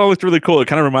 I just thought it looked really cool. It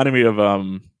kind of reminded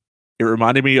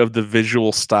me of the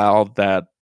visual style that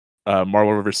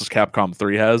Marvel vs. Capcom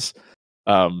 3 has.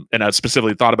 And I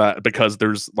specifically thought about it because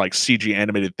there's like CG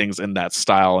animated things in that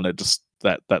style, and it just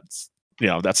that's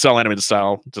that cell animated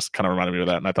style just kind of reminded me of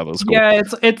that, and I thought that was cool. Yeah,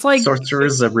 it's like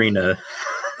Sorcerer's Arena.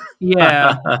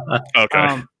 Yeah.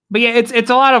 Okay. But yeah, it's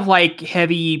a lot of like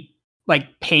heavy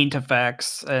like paint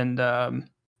effects and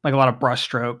like a lot of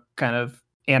brushstroke kind of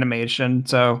animation.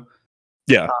 So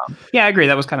yeah, I agree.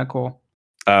 That was kind of cool.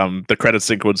 The credit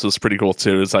sequence was pretty cool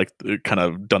too. It's like kind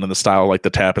of done in the style like the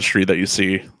tapestry that you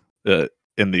see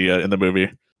in the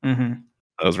movie. Mm-hmm.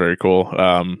 That was very cool.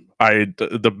 My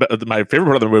favorite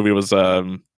part of the movie was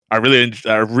I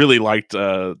really liked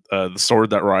the sword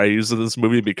that Raya used in this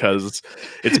movie, because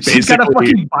it's basically she's got a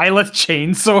fucking Byleth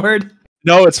chain sword.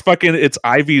 No, it's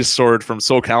Ivy's sword from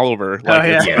Soul Calibur. Like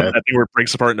that thing where it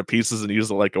breaks apart into pieces and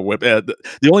uses it like a whip. The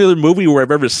only other movie where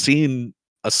I've ever seen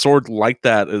a sword like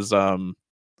that is and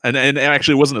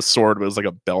actually it wasn't a sword, but it was like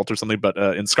a belt or something. But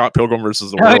in Scott Pilgrim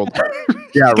versus the World,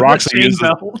 yeah, Roxy uses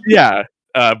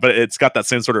but it's got that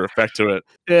same sort of effect to it.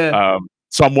 Yeah.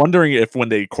 So I'm wondering if when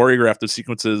they choreographed the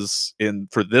sequences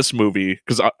for this movie,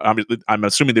 because I'm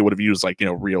assuming they would have used like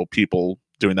real people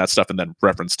doing that stuff and then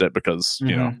referenced it, because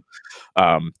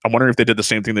I'm wondering if they did the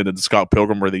same thing they did in Scott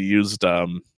Pilgrim, where they used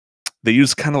kind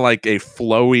of like a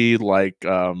flowy, like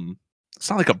it's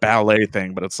not like a ballet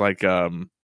thing, but it's like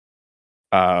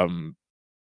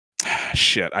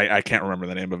shit, I can't remember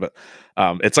the name of it.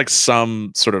 It's like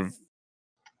some sort of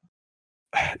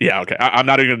okay. I'm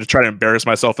not even going to try to embarrass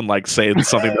myself and like say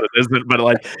something that it isn't, but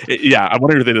like I'm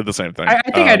wondering if they did the same thing. I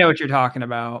think I know what you're talking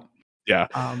about. Yeah.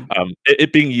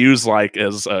 It being used like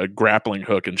as a grappling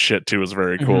hook and shit too is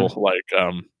very cool. Like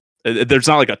there's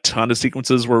not like a ton of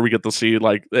sequences where we get to see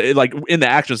like in the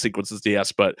action sequences,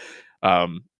 yes, but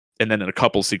and then in a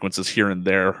couple sequences here and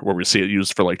there where we see it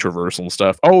used for like traversal and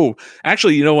stuff. Oh,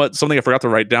 actually, you know what? Something I forgot to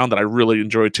write down that I really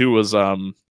enjoyed too was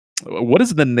what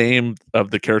is the name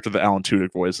of the character that Alan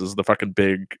Tudyk voices? The fucking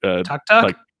big Tuk Tuk?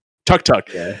 Like Tuk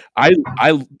Tuk. Yeah.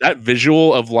 I that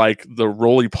visual of like the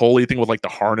roly poly thing with like the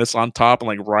harness on top and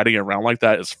like riding it around like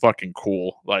that is fucking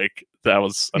cool. Like that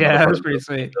was that was pretty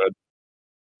sweet.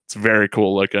 It's very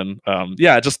cool looking.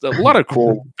 Just a lot of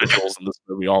cool visuals in this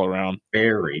movie all around.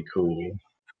 Very cool.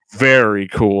 Very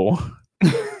cool.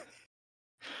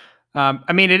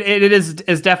 I mean, it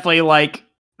is definitely like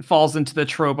falls into the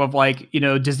trope of like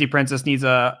Disney princess needs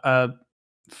a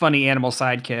funny animal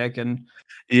sidekick, and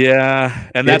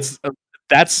and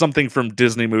that's something from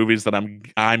Disney movies that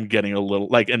I'm getting a little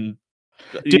like, and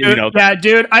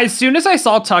dude, as soon as I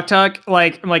saw Tuk Tuk,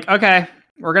 like I'm like, okay,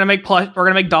 we're gonna make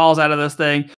dolls out of this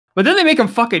thing, but then they make him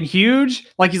fucking huge,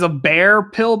 like he's a bear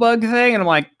pill bug thing, and I'm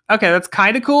like, okay, that's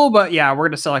kind of cool, but yeah, we're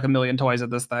gonna sell like 1 million toys of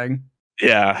this thing.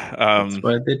 Yeah, that's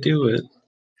why they do it.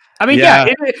 I mean,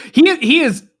 he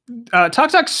is.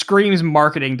 Tuk Tuk screams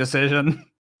marketing decision.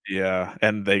 Yeah,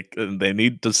 and they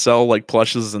need to sell like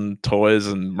plushes and toys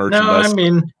and No, merchandise.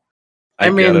 I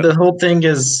mean, the whole thing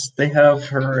is they have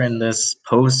her in this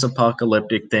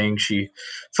post-apocalyptic thing. She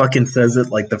fucking says it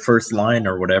like the first line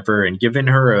or whatever, and giving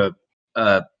her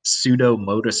a pseudo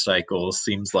motorcycle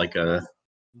seems like a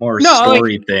more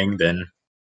story thing than.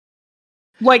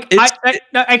 Like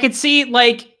I could see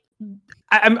like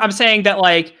I'm saying that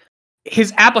like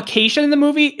his application in the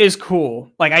movie is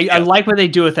cool. Like I like what they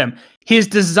do with him. His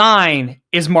design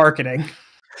is marketing.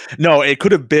 No, it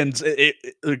could have been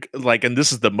like, and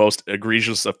this is the most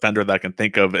egregious offender that I can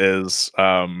think of is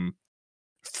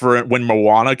for when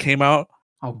Moana came out.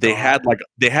 They had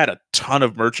a ton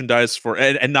of merchandise for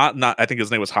and not I think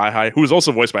his name was Hi, who was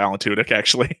also voiced by Alan Tudyk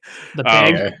actually. The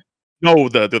pig? No,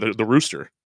 the rooster.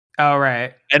 Oh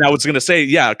right. And I was gonna say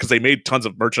because they made tons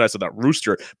of merchandise of that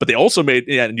rooster, but they also made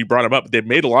and you brought him up. They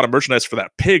made a lot of merchandise for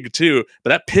that pig too. But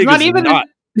that pig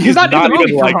He's not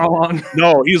even like, how long.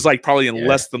 No, he's like probably in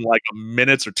less than like a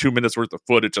minutes or 2 minutes worth of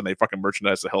footage, and they fucking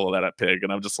merchandise the hell out of that pig.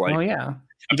 And I'm just like, oh yeah,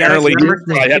 apparently,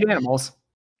 animals.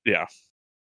 Yeah,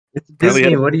 it's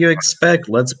Disney. What do you expect?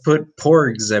 Let's put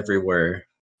porgs everywhere,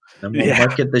 and we'll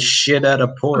market the shit out of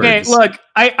porgs. Okay, look,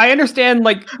 I understand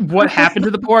like what happened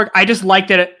to the porg. I just liked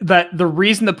that the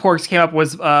reason the porgs came up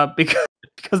was because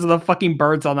of the fucking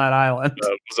birds on that island.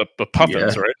 It was a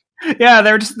puffins, right? Yeah,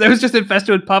 they was just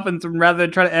infested with puffins, and rather than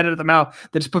try to edit them out,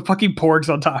 they just put fucking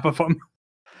porgs on top of them.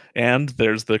 And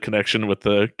there's the connection with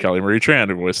the Kelly Marie Tran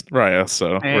who voiced Raya.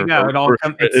 So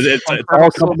it's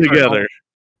all coming together.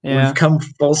 Yeah. We've come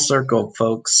full circle,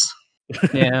 folks.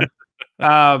 Yeah.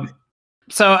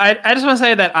 So I just want to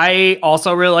say that I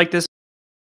also really like this.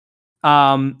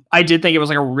 I did think it was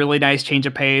like a really nice change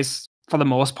of pace for the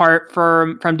most part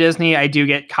from Disney. I do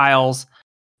get Kyle's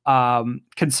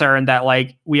concern that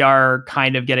like we are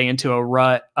kind of getting into a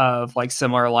rut of like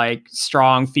similar like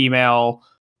strong female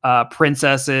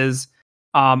princesses.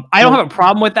 I don't have a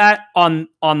problem with that on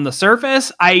the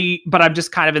surface. But I'm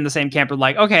just kind of in the same camp of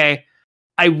like, okay,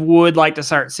 I would like to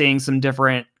start seeing some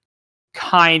different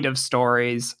kind of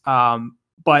stories.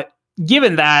 But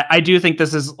given that, I do think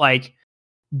this is like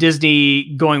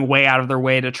Disney going way out of their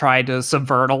way to try to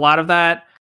subvert a lot of that.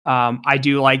 I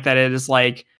do like that it is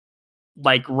like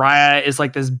Raya is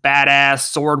like this badass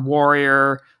sword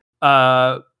warrior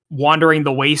wandering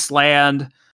the wasteland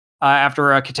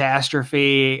after a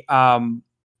catastrophe.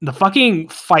 The fucking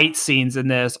fight scenes in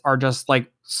this are just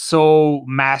like so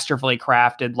masterfully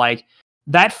crafted. Like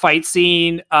that fight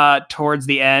scene towards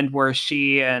the end where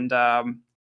she and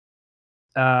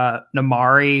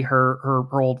Namari, her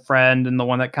old friend and the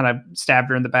one that kind of stabbed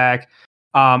her in the back,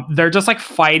 they're just like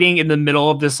fighting in the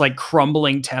middle of this like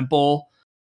crumbling temple.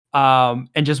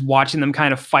 And just watching them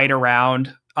kind of fight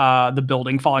around the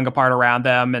building falling apart around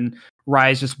them, and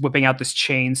Raya's just whipping out this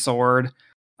chain sword.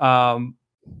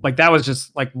 Like that was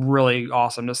just like really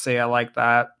awesome to see. I like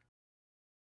that.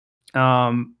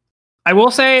 I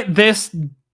will say this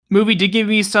movie did give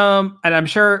me some, and I'm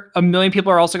sure a million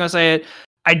people are also going to say it,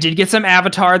 I did get some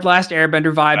Avatar: The Last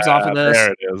Airbender vibes off of this.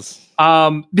 There it is.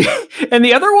 And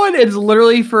the other one is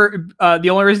literally for the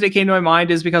only reason it came to my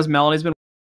mind is because Melanie's been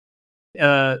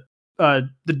the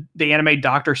anime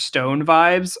Dr. Stone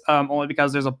vibes, only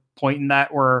because there's a point in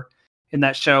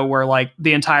that show where like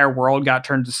the entire world got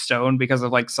turned to stone because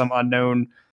of like some unknown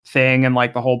thing, and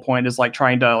like the whole point is like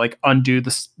trying to like undo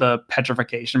the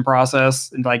petrification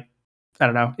process, and like I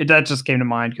don't know, that just came to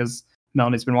mind because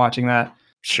Melanie's been watching that.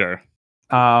 Sure.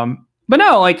 But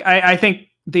no, like I think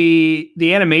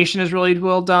the animation is really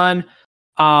well done.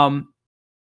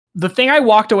 The thing I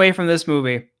walked away from this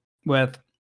movie with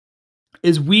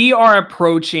is we are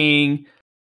approaching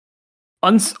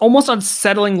almost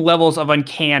unsettling levels of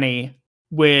uncanny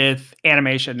with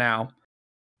animation now.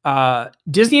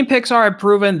 Disney and Pixar have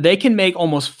proven they can make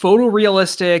almost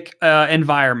photorealistic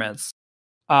environments.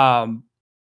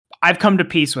 I've come to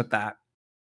peace with that.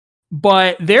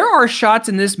 But there are shots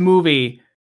in this movie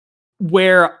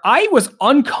where I was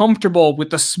uncomfortable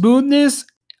with the smoothness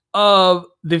of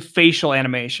the facial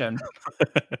animation.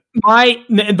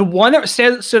 The one that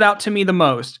stood out to me the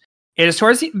most is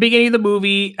towards the beginning of the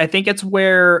movie. I think it's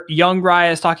where young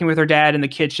Raya is talking with her dad in the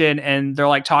kitchen, and they're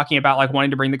like talking about like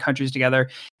wanting to bring the countries together.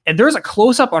 And there's a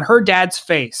close up on her dad's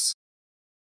face.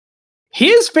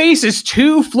 His face is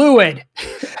too fluid.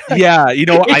 Yeah, you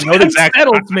know, I know the exact.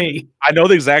 Settles me. I know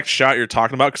the exact shot you're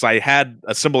talking about because I had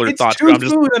a similar thought. It's too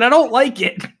smooth, and I don't like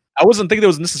it. I wasn't thinking it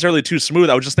was necessarily too smooth.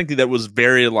 I was just thinking that was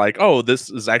very like, oh, this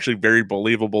is actually very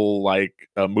believable, like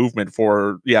a movement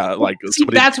for like. See,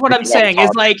 that's what I'm saying.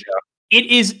 Is like it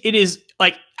is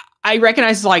like I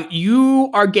recognize like you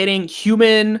are getting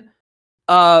human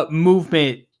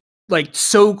movement like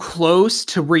so close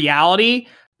to reality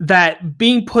that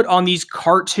being put on these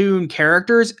cartoon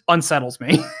characters unsettles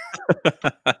me.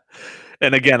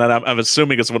 And again, and I'm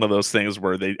assuming it's one of those things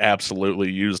where they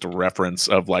absolutely used a reference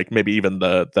of like maybe even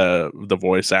the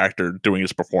voice actor doing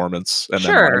his performance and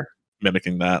then like,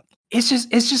 mimicking that. It's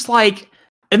just like,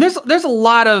 and there's a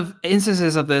lot of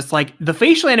instances of this. Like the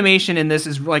facial animation in this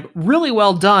is like really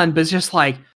well done, but it's just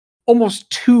like almost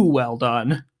too well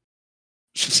done.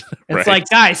 It's Right. like,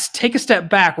 guys, take a step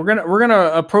back. We're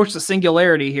gonna approach the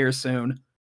singularity here soon.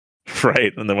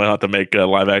 Right, and then we don't have to make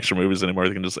live action movies anymore.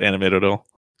 They can just animate it all.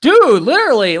 Dude,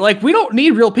 literally, like we don't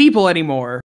need real people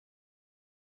anymore.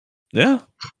 Yeah.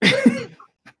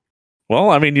 Well,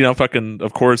 I mean, you know, fucking,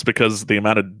 of course, because the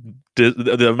amount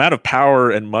of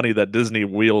power and money that Disney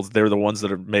wields, they're the ones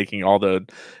that are making all the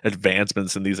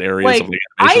advancements in these areas like, of the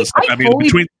animation stuff. I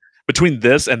mean, between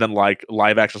this and then like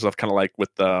live action stuff, kind of like with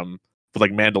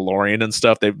like Mandalorian and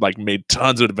stuff, they've like made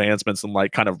tons of advancements in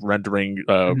like kind of rendering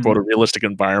photorealistic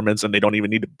environments, and they don't even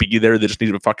need to be there. They just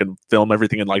need to fucking film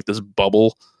everything in like this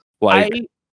bubble. Like,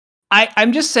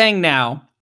 I'm just saying now,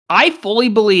 I fully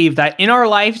believe that in our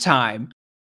lifetime,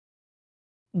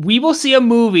 we will see a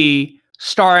movie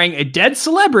starring a dead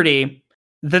celebrity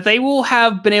that they will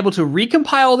have been able to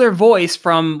recompile their voice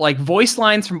from like voice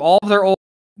lines from all of their old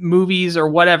movies or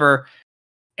whatever,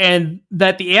 and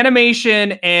that the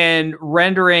animation and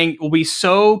rendering will be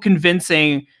so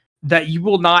convincing that you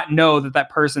will not know that that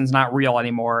person's not real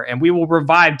anymore, and we will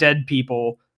revive dead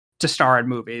people to star in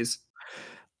movies.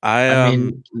 I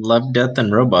mean, Love, Death,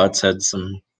 and Robots had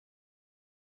some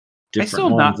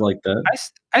different ones like that.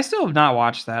 I still have not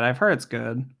watched that. I've heard it's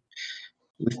good.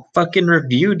 We fucking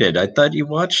reviewed it. I thought you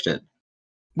watched it.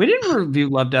 We didn't review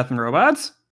Love, Death, and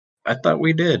Robots. I thought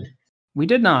we did. We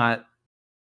did not.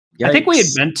 Yikes. I think we had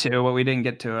meant to, but we didn't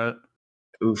get to it.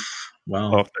 Oof.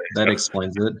 Well, that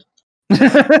explains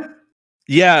it.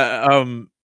 Yeah.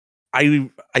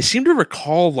 I seem to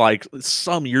recall like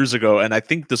some years ago, and I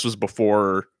think this was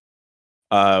before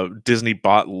Disney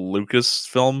bought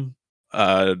Lucasfilm,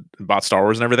 bought Star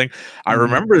Wars and everything. I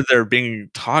remember there being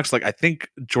talks, like I think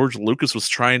George Lucas was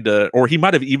trying to, or he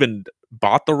might have even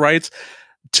bought the rights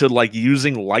to like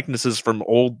using likenesses from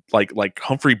old like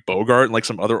Humphrey Bogart and like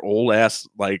some other old ass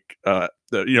like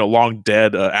long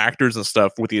dead actors and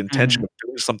stuff with the intention of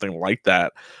doing something like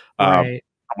that. Right.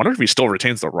 I wonder if he still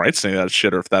retains the rights to that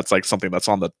shit, or if that's like something that's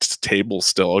on the table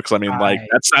still. Because I mean, like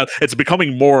it's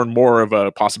becoming more and more of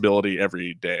a possibility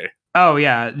every day. Oh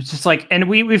yeah, it's just like, and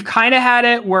we've kind of had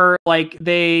it where like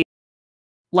they,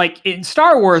 like in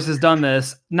Star Wars has done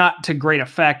this not to great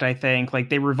effect. I think like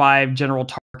they revived General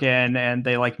Tarkin and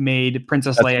they like made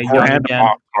Princess Leia young again.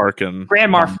 Tarkin,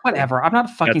 Grand Moff, whatever. I'm not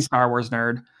a fucking Star Wars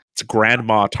nerd. It's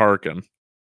Grandma Tarkin.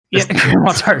 Yeah,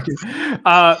 Grandma Tarkin.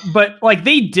 But like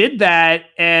they did that,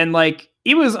 and like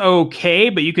it was okay,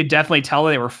 but you could definitely tell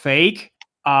they were fake.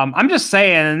 I'm just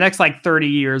saying, in the next like 30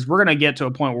 years, we're gonna get to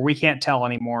a point where we can't tell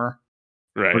anymore.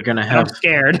 Right. We're gonna have. I'm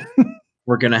scared.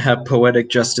 We're gonna have Poetic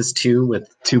Justice 2 with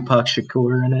Tupac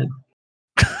Shakur in it.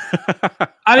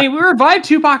 I mean, we revived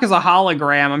Tupac as a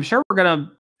hologram. I'm sure we're gonna.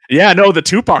 Yeah, no, the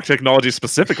Tupac technology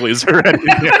specifically is already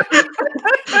here.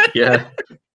 Yeah.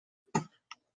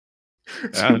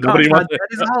 Nobody wants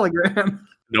his hologram.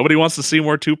 Nobody wants to see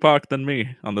more Tupac than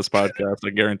me on this podcast. I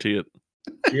guarantee it.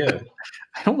 Yeah.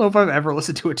 I don't know if I've ever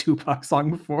listened to a Tupac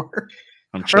song before,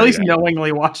 I'm sure, or at least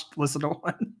knowingly listened to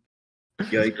one.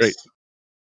 Yikes. Great.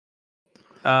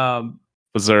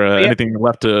 Was there anything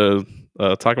left to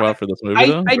talk about for this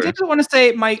movie? I did want to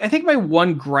say I think my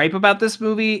one gripe about this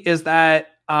movie is that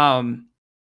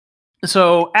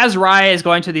so as Raya is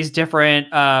going to these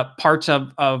different parts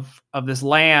of this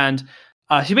land,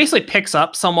 she basically picks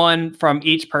up someone from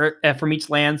each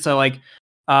land. So like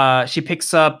she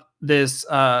picks up this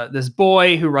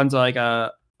boy who runs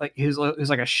who's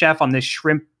like a chef on this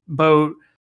shrimp boat.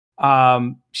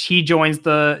 She joins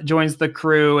the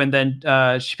crew, and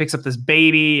then she picks up this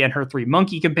baby and her 3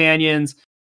 monkey companions.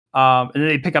 And then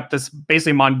they pick up this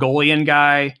basically Mongolian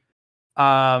guy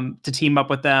to team up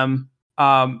with them.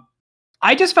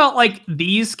 I just felt like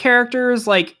these characters,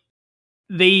 like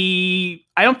I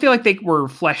don't feel like they were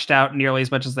fleshed out nearly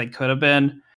as much as they could have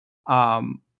been.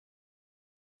 And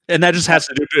that just has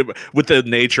to do with the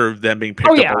nature of them being picked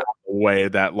up along the way,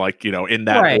 that like, in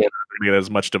that order, get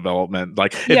as much development.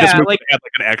 Like if this movie had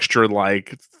like an extra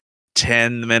like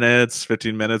 10 minutes,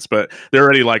 15 minutes, but they're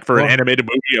already like for an animated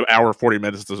movie, an hour 40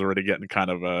 minutes is already getting kind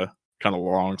of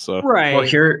long. So well,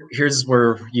 here's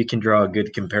where you can draw a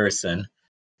good comparison.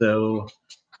 So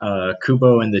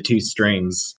Kubo and the Two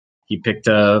Strings, He picked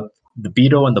up the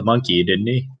beetle and the monkey, didn't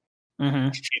he?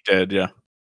 Mm-hmm. He did, yeah.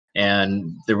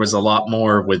 And there was a lot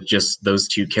more with just those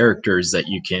two characters that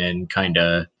you can kind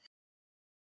of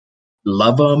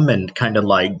love them and kind of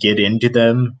like get into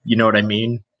them. You know what I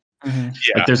mean? Mm-hmm.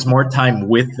 Yeah. Like there's more time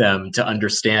with them to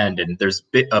understand, and there's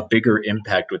a bigger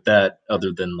impact with that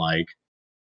other than like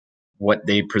what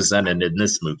they presented in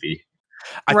this movie.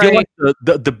 I feel like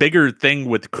the bigger thing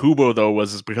with Kubo though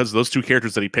was because those two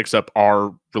characters that he picks up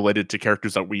are related to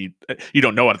characters that you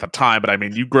don't know at the time, but I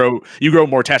mean you grow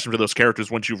more attachment to those characters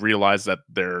once you realize that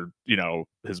they're, you know,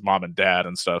 his mom and dad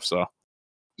and stuff. So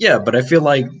yeah, but I feel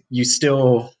like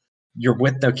you're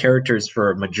with the characters for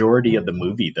a majority of the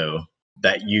movie though,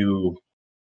 that you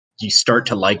start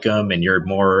to like them and you're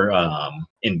more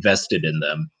invested in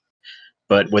them.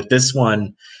 But with this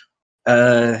one,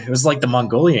 it was like the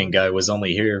Mongolian guy was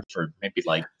only here for maybe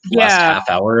like the last half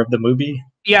hour of the movie.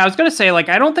 Yeah, I was gonna say, like,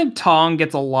 I don't think Tong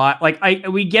gets a lot. Like,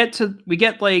 we get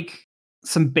like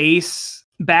some base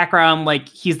background, like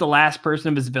he's the last person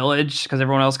of his village because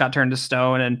everyone else got turned to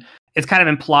stone, and it's kind of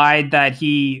implied that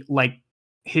he, like,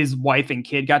 his wife and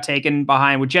kid got taken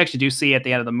behind, which you actually do see at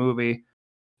the end of the movie.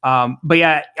 But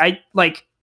yeah,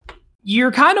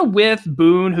 you're kind of with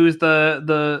Boone, who's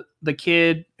the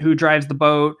kid who drives the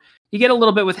boat. You get a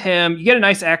little bit with him. You get a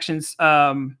nice action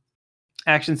scene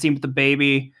with the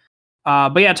baby.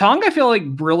 But yeah, Tong, I feel like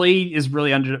was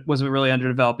really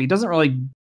underdeveloped. He doesn't really,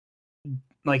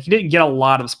 like, he didn't get a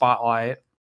lot of spotlight.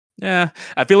 yeah,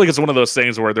 I feel like it's one of those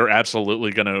things where they're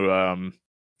absolutely going to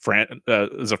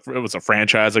it was a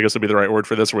franchise, I guess would be the right word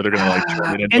for this, where they're going to like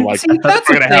turn it into like they're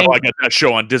going to have like a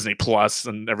show on Disney Plus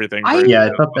and everything.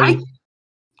 I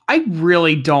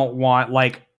really don't want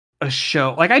like a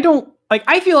show. Like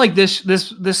I feel like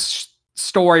this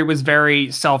story was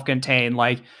very self-contained.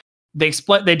 Like they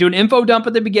do an info dump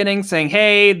at the beginning saying,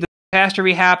 "Hey, the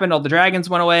catastrophe happened, all the dragons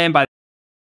went away, and by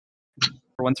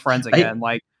everyone's friends again."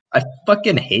 I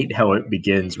fucking hate how it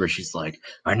begins where she's like,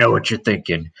 "I know what you're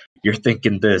thinking. You're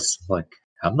thinking this." Like,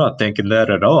 I'm not thinking that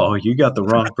at all. You got the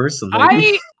wrong person.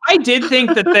 I did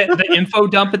think that the info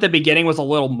dump at the beginning was a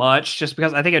little much, just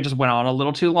because I think it just went on a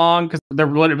little too long, because they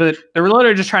were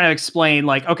literally just trying to explain,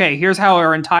 like, okay, here's how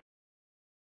our entire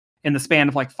in the span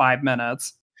of like 5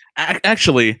 minutes.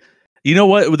 Actually, you know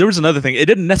what? There was another thing. It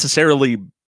didn't necessarily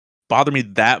bother me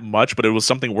that much, but it was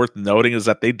something worth noting, is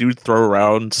that they do throw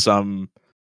around some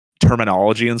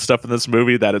terminology and stuff in this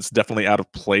movie that it's definitely out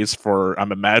of place for,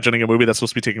 I'm imagining, a movie that's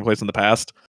supposed to be taking place in the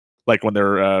past. Like when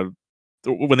they're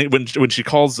when she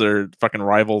calls their fucking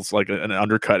rivals like an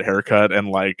undercut haircut, and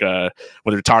like when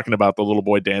they're talking about the little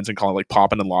boy dancing, calling like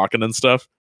popping and locking and stuff,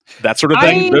 that sort of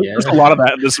thing. There's a lot of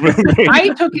that in this movie.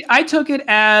 I took it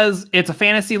as it's a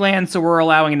fantasy land, so we're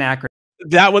allowing anachronism.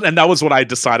 That was what I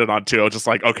decided on too. I was just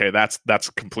like, okay, that's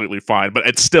completely fine, but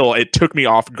it took me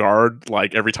off guard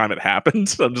like every time it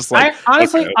happened. I'm just like,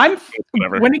 honestly, okay,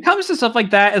 when it comes to stuff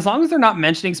like that, as long as they're not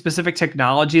mentioning specific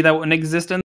technology that wouldn't exist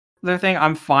in their thing,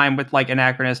 I'm fine with like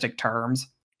anachronistic terms.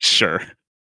 Sure.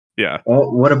 Yeah.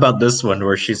 Well, what about this one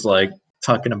where she's like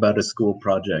talking about a school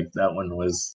project? That one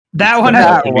was that one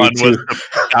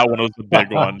was the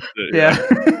big one. Yeah.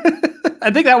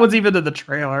 I think that was even in the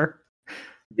trailer.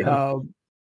 Yeah.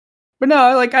 But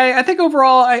no, like I think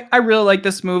overall I really like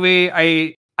this movie.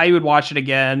 I would watch it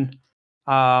again.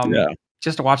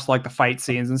 Just to watch like the fight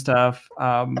scenes and stuff.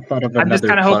 I thought of another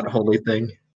plot holy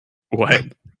thing. What?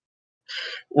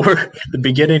 Or the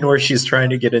beginning where she's trying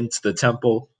to get into the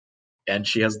temple and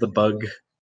she has the bug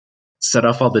set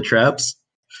off all the traps.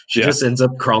 She just ends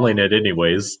up crawling it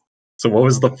anyways. So what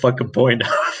was the fucking point of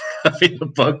having the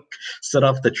bug set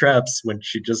off the traps when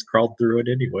she just crawled through it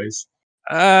anyways?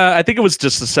 I think it was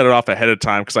just to set it off ahead of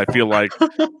time, because I feel like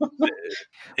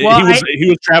he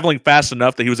was traveling fast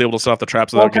enough that he was able to set off the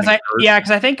traps without getting hurt.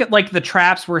 Because I think like the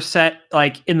traps were set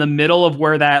like in the middle of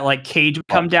where that like cage would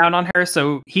come down on her,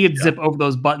 so he could zip over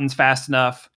those buttons fast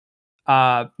enough.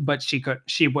 But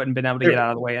she wouldn't been able to get out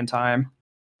of the way in time.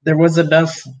 There was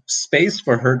enough space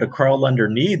for her to crawl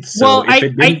underneath. So if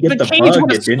it didn't get the cage bug,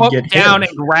 would it didn't get down him.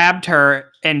 and grabbed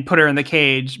her and put her in the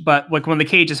cage. But like when the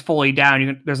cage is fully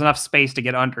down, there's enough space to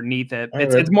get underneath it.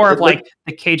 It's more of like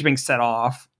the cage being set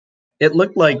off. It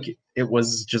looked like it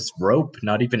was just rope,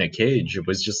 not even a cage. It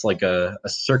was just like a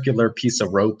circular piece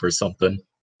of rope or something,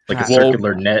 like a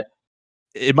circular net.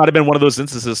 It might have been one of those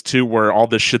instances too where all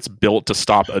this shit's built to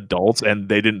stop adults, and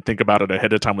they didn't think about it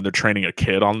ahead of time when they're training a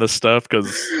kid on this stuff.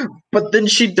 But then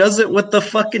she does it with the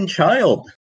fucking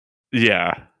child.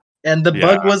 Yeah. And the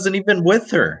bug wasn't even with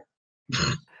her.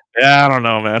 Yeah, I don't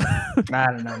know, man. I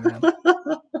don't know,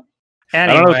 man.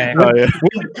 Anyway,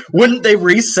 wouldn't they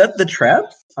reset the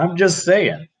traps? I'm just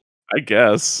saying. I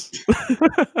guess.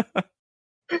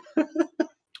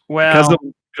 Well,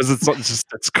 because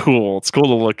it's cool. It's cool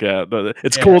to look at.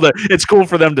 It's cool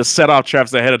for them to set off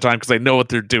traps ahead of time because they know what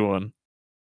they're doing.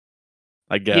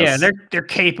 I guess. Yeah, they're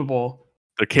capable.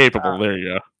 They're capable. There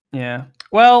you go. Yeah.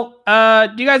 Well,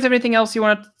 do you guys have anything else you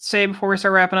want to say before we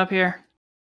start wrapping up here?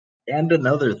 And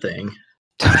another thing.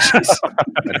 I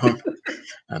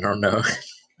don't know.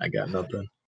 I got nothing.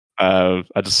 I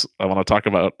want to talk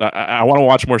about. I want to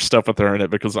watch more stuff with her in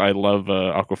it because I love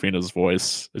Awkwafina's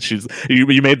voice.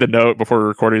 You made the note before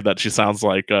recording that she sounds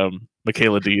like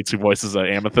Michaela Dietz, who voices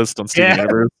Amethyst on Steven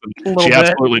Universe. And she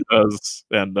absolutely does.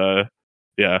 And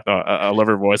I love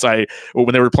her voice.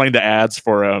 When they were playing the ads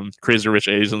for Crazy Rich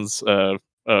Asians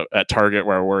at Target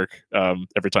where I work,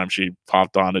 every time she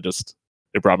popped on,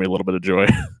 it brought me a little bit of joy.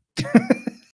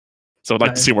 So I'd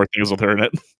like to see more things with her in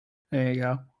it. There you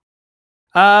go.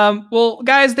 Well,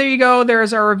 guys, there you go.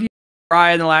 There's our review of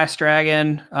Raya and the Last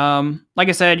Dragon. Like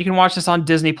I said, you can watch this on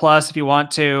Disney Plus if you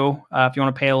want to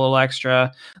pay a little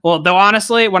extra. Well, though,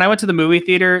 honestly, when I went to the movie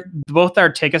theater, both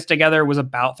our tickets together was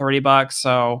about $30.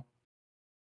 So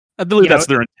I believe that's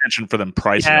their intention for them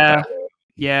pricing it.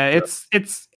 Yeah, it's.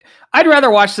 I'd rather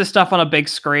watch this stuff on a big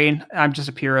screen. I'm just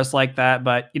a purist like that.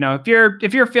 But if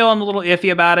you're feeling a little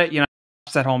iffy about it,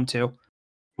 it's at home too.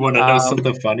 Want to know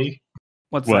something funny?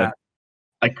 What's that?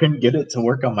 I couldn't get it to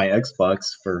work on my Xbox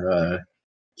for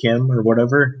Kim or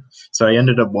whatever, so I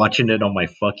ended up watching it on my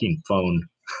fucking phone.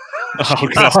 Oh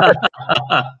god!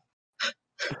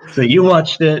 So you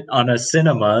watched it on a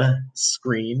cinema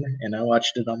screen, and I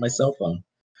watched it on my cell phone.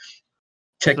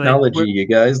 Technology, you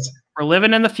guys. We're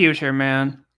living in the future,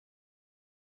 man.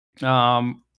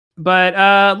 But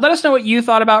let us know what you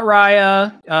thought about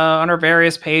Raya on our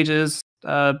various pages.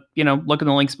 Look in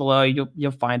the links below.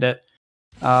 You'll find it.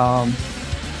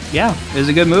 Yeah, it was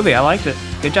a good movie. I liked it.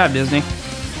 Good job, Disney.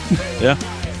 Yeah.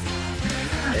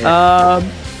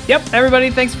 Yep, everybody,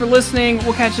 thanks for listening.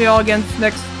 We'll catch you all again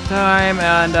next time.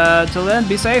 And till then,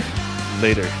 be safe.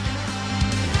 Later.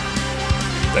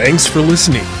 Thanks for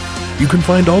listening. You can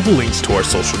find all the links to our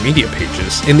social media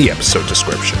pages in the episode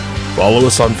description. Follow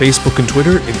us on Facebook and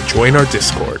Twitter and join our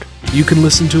Discord. You can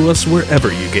listen to us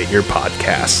wherever you get your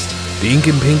podcasts. The Ink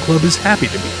and Paint Club is happy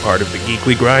to be part of the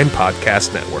Geekly Grind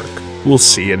Podcast Network. We'll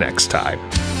see you next time.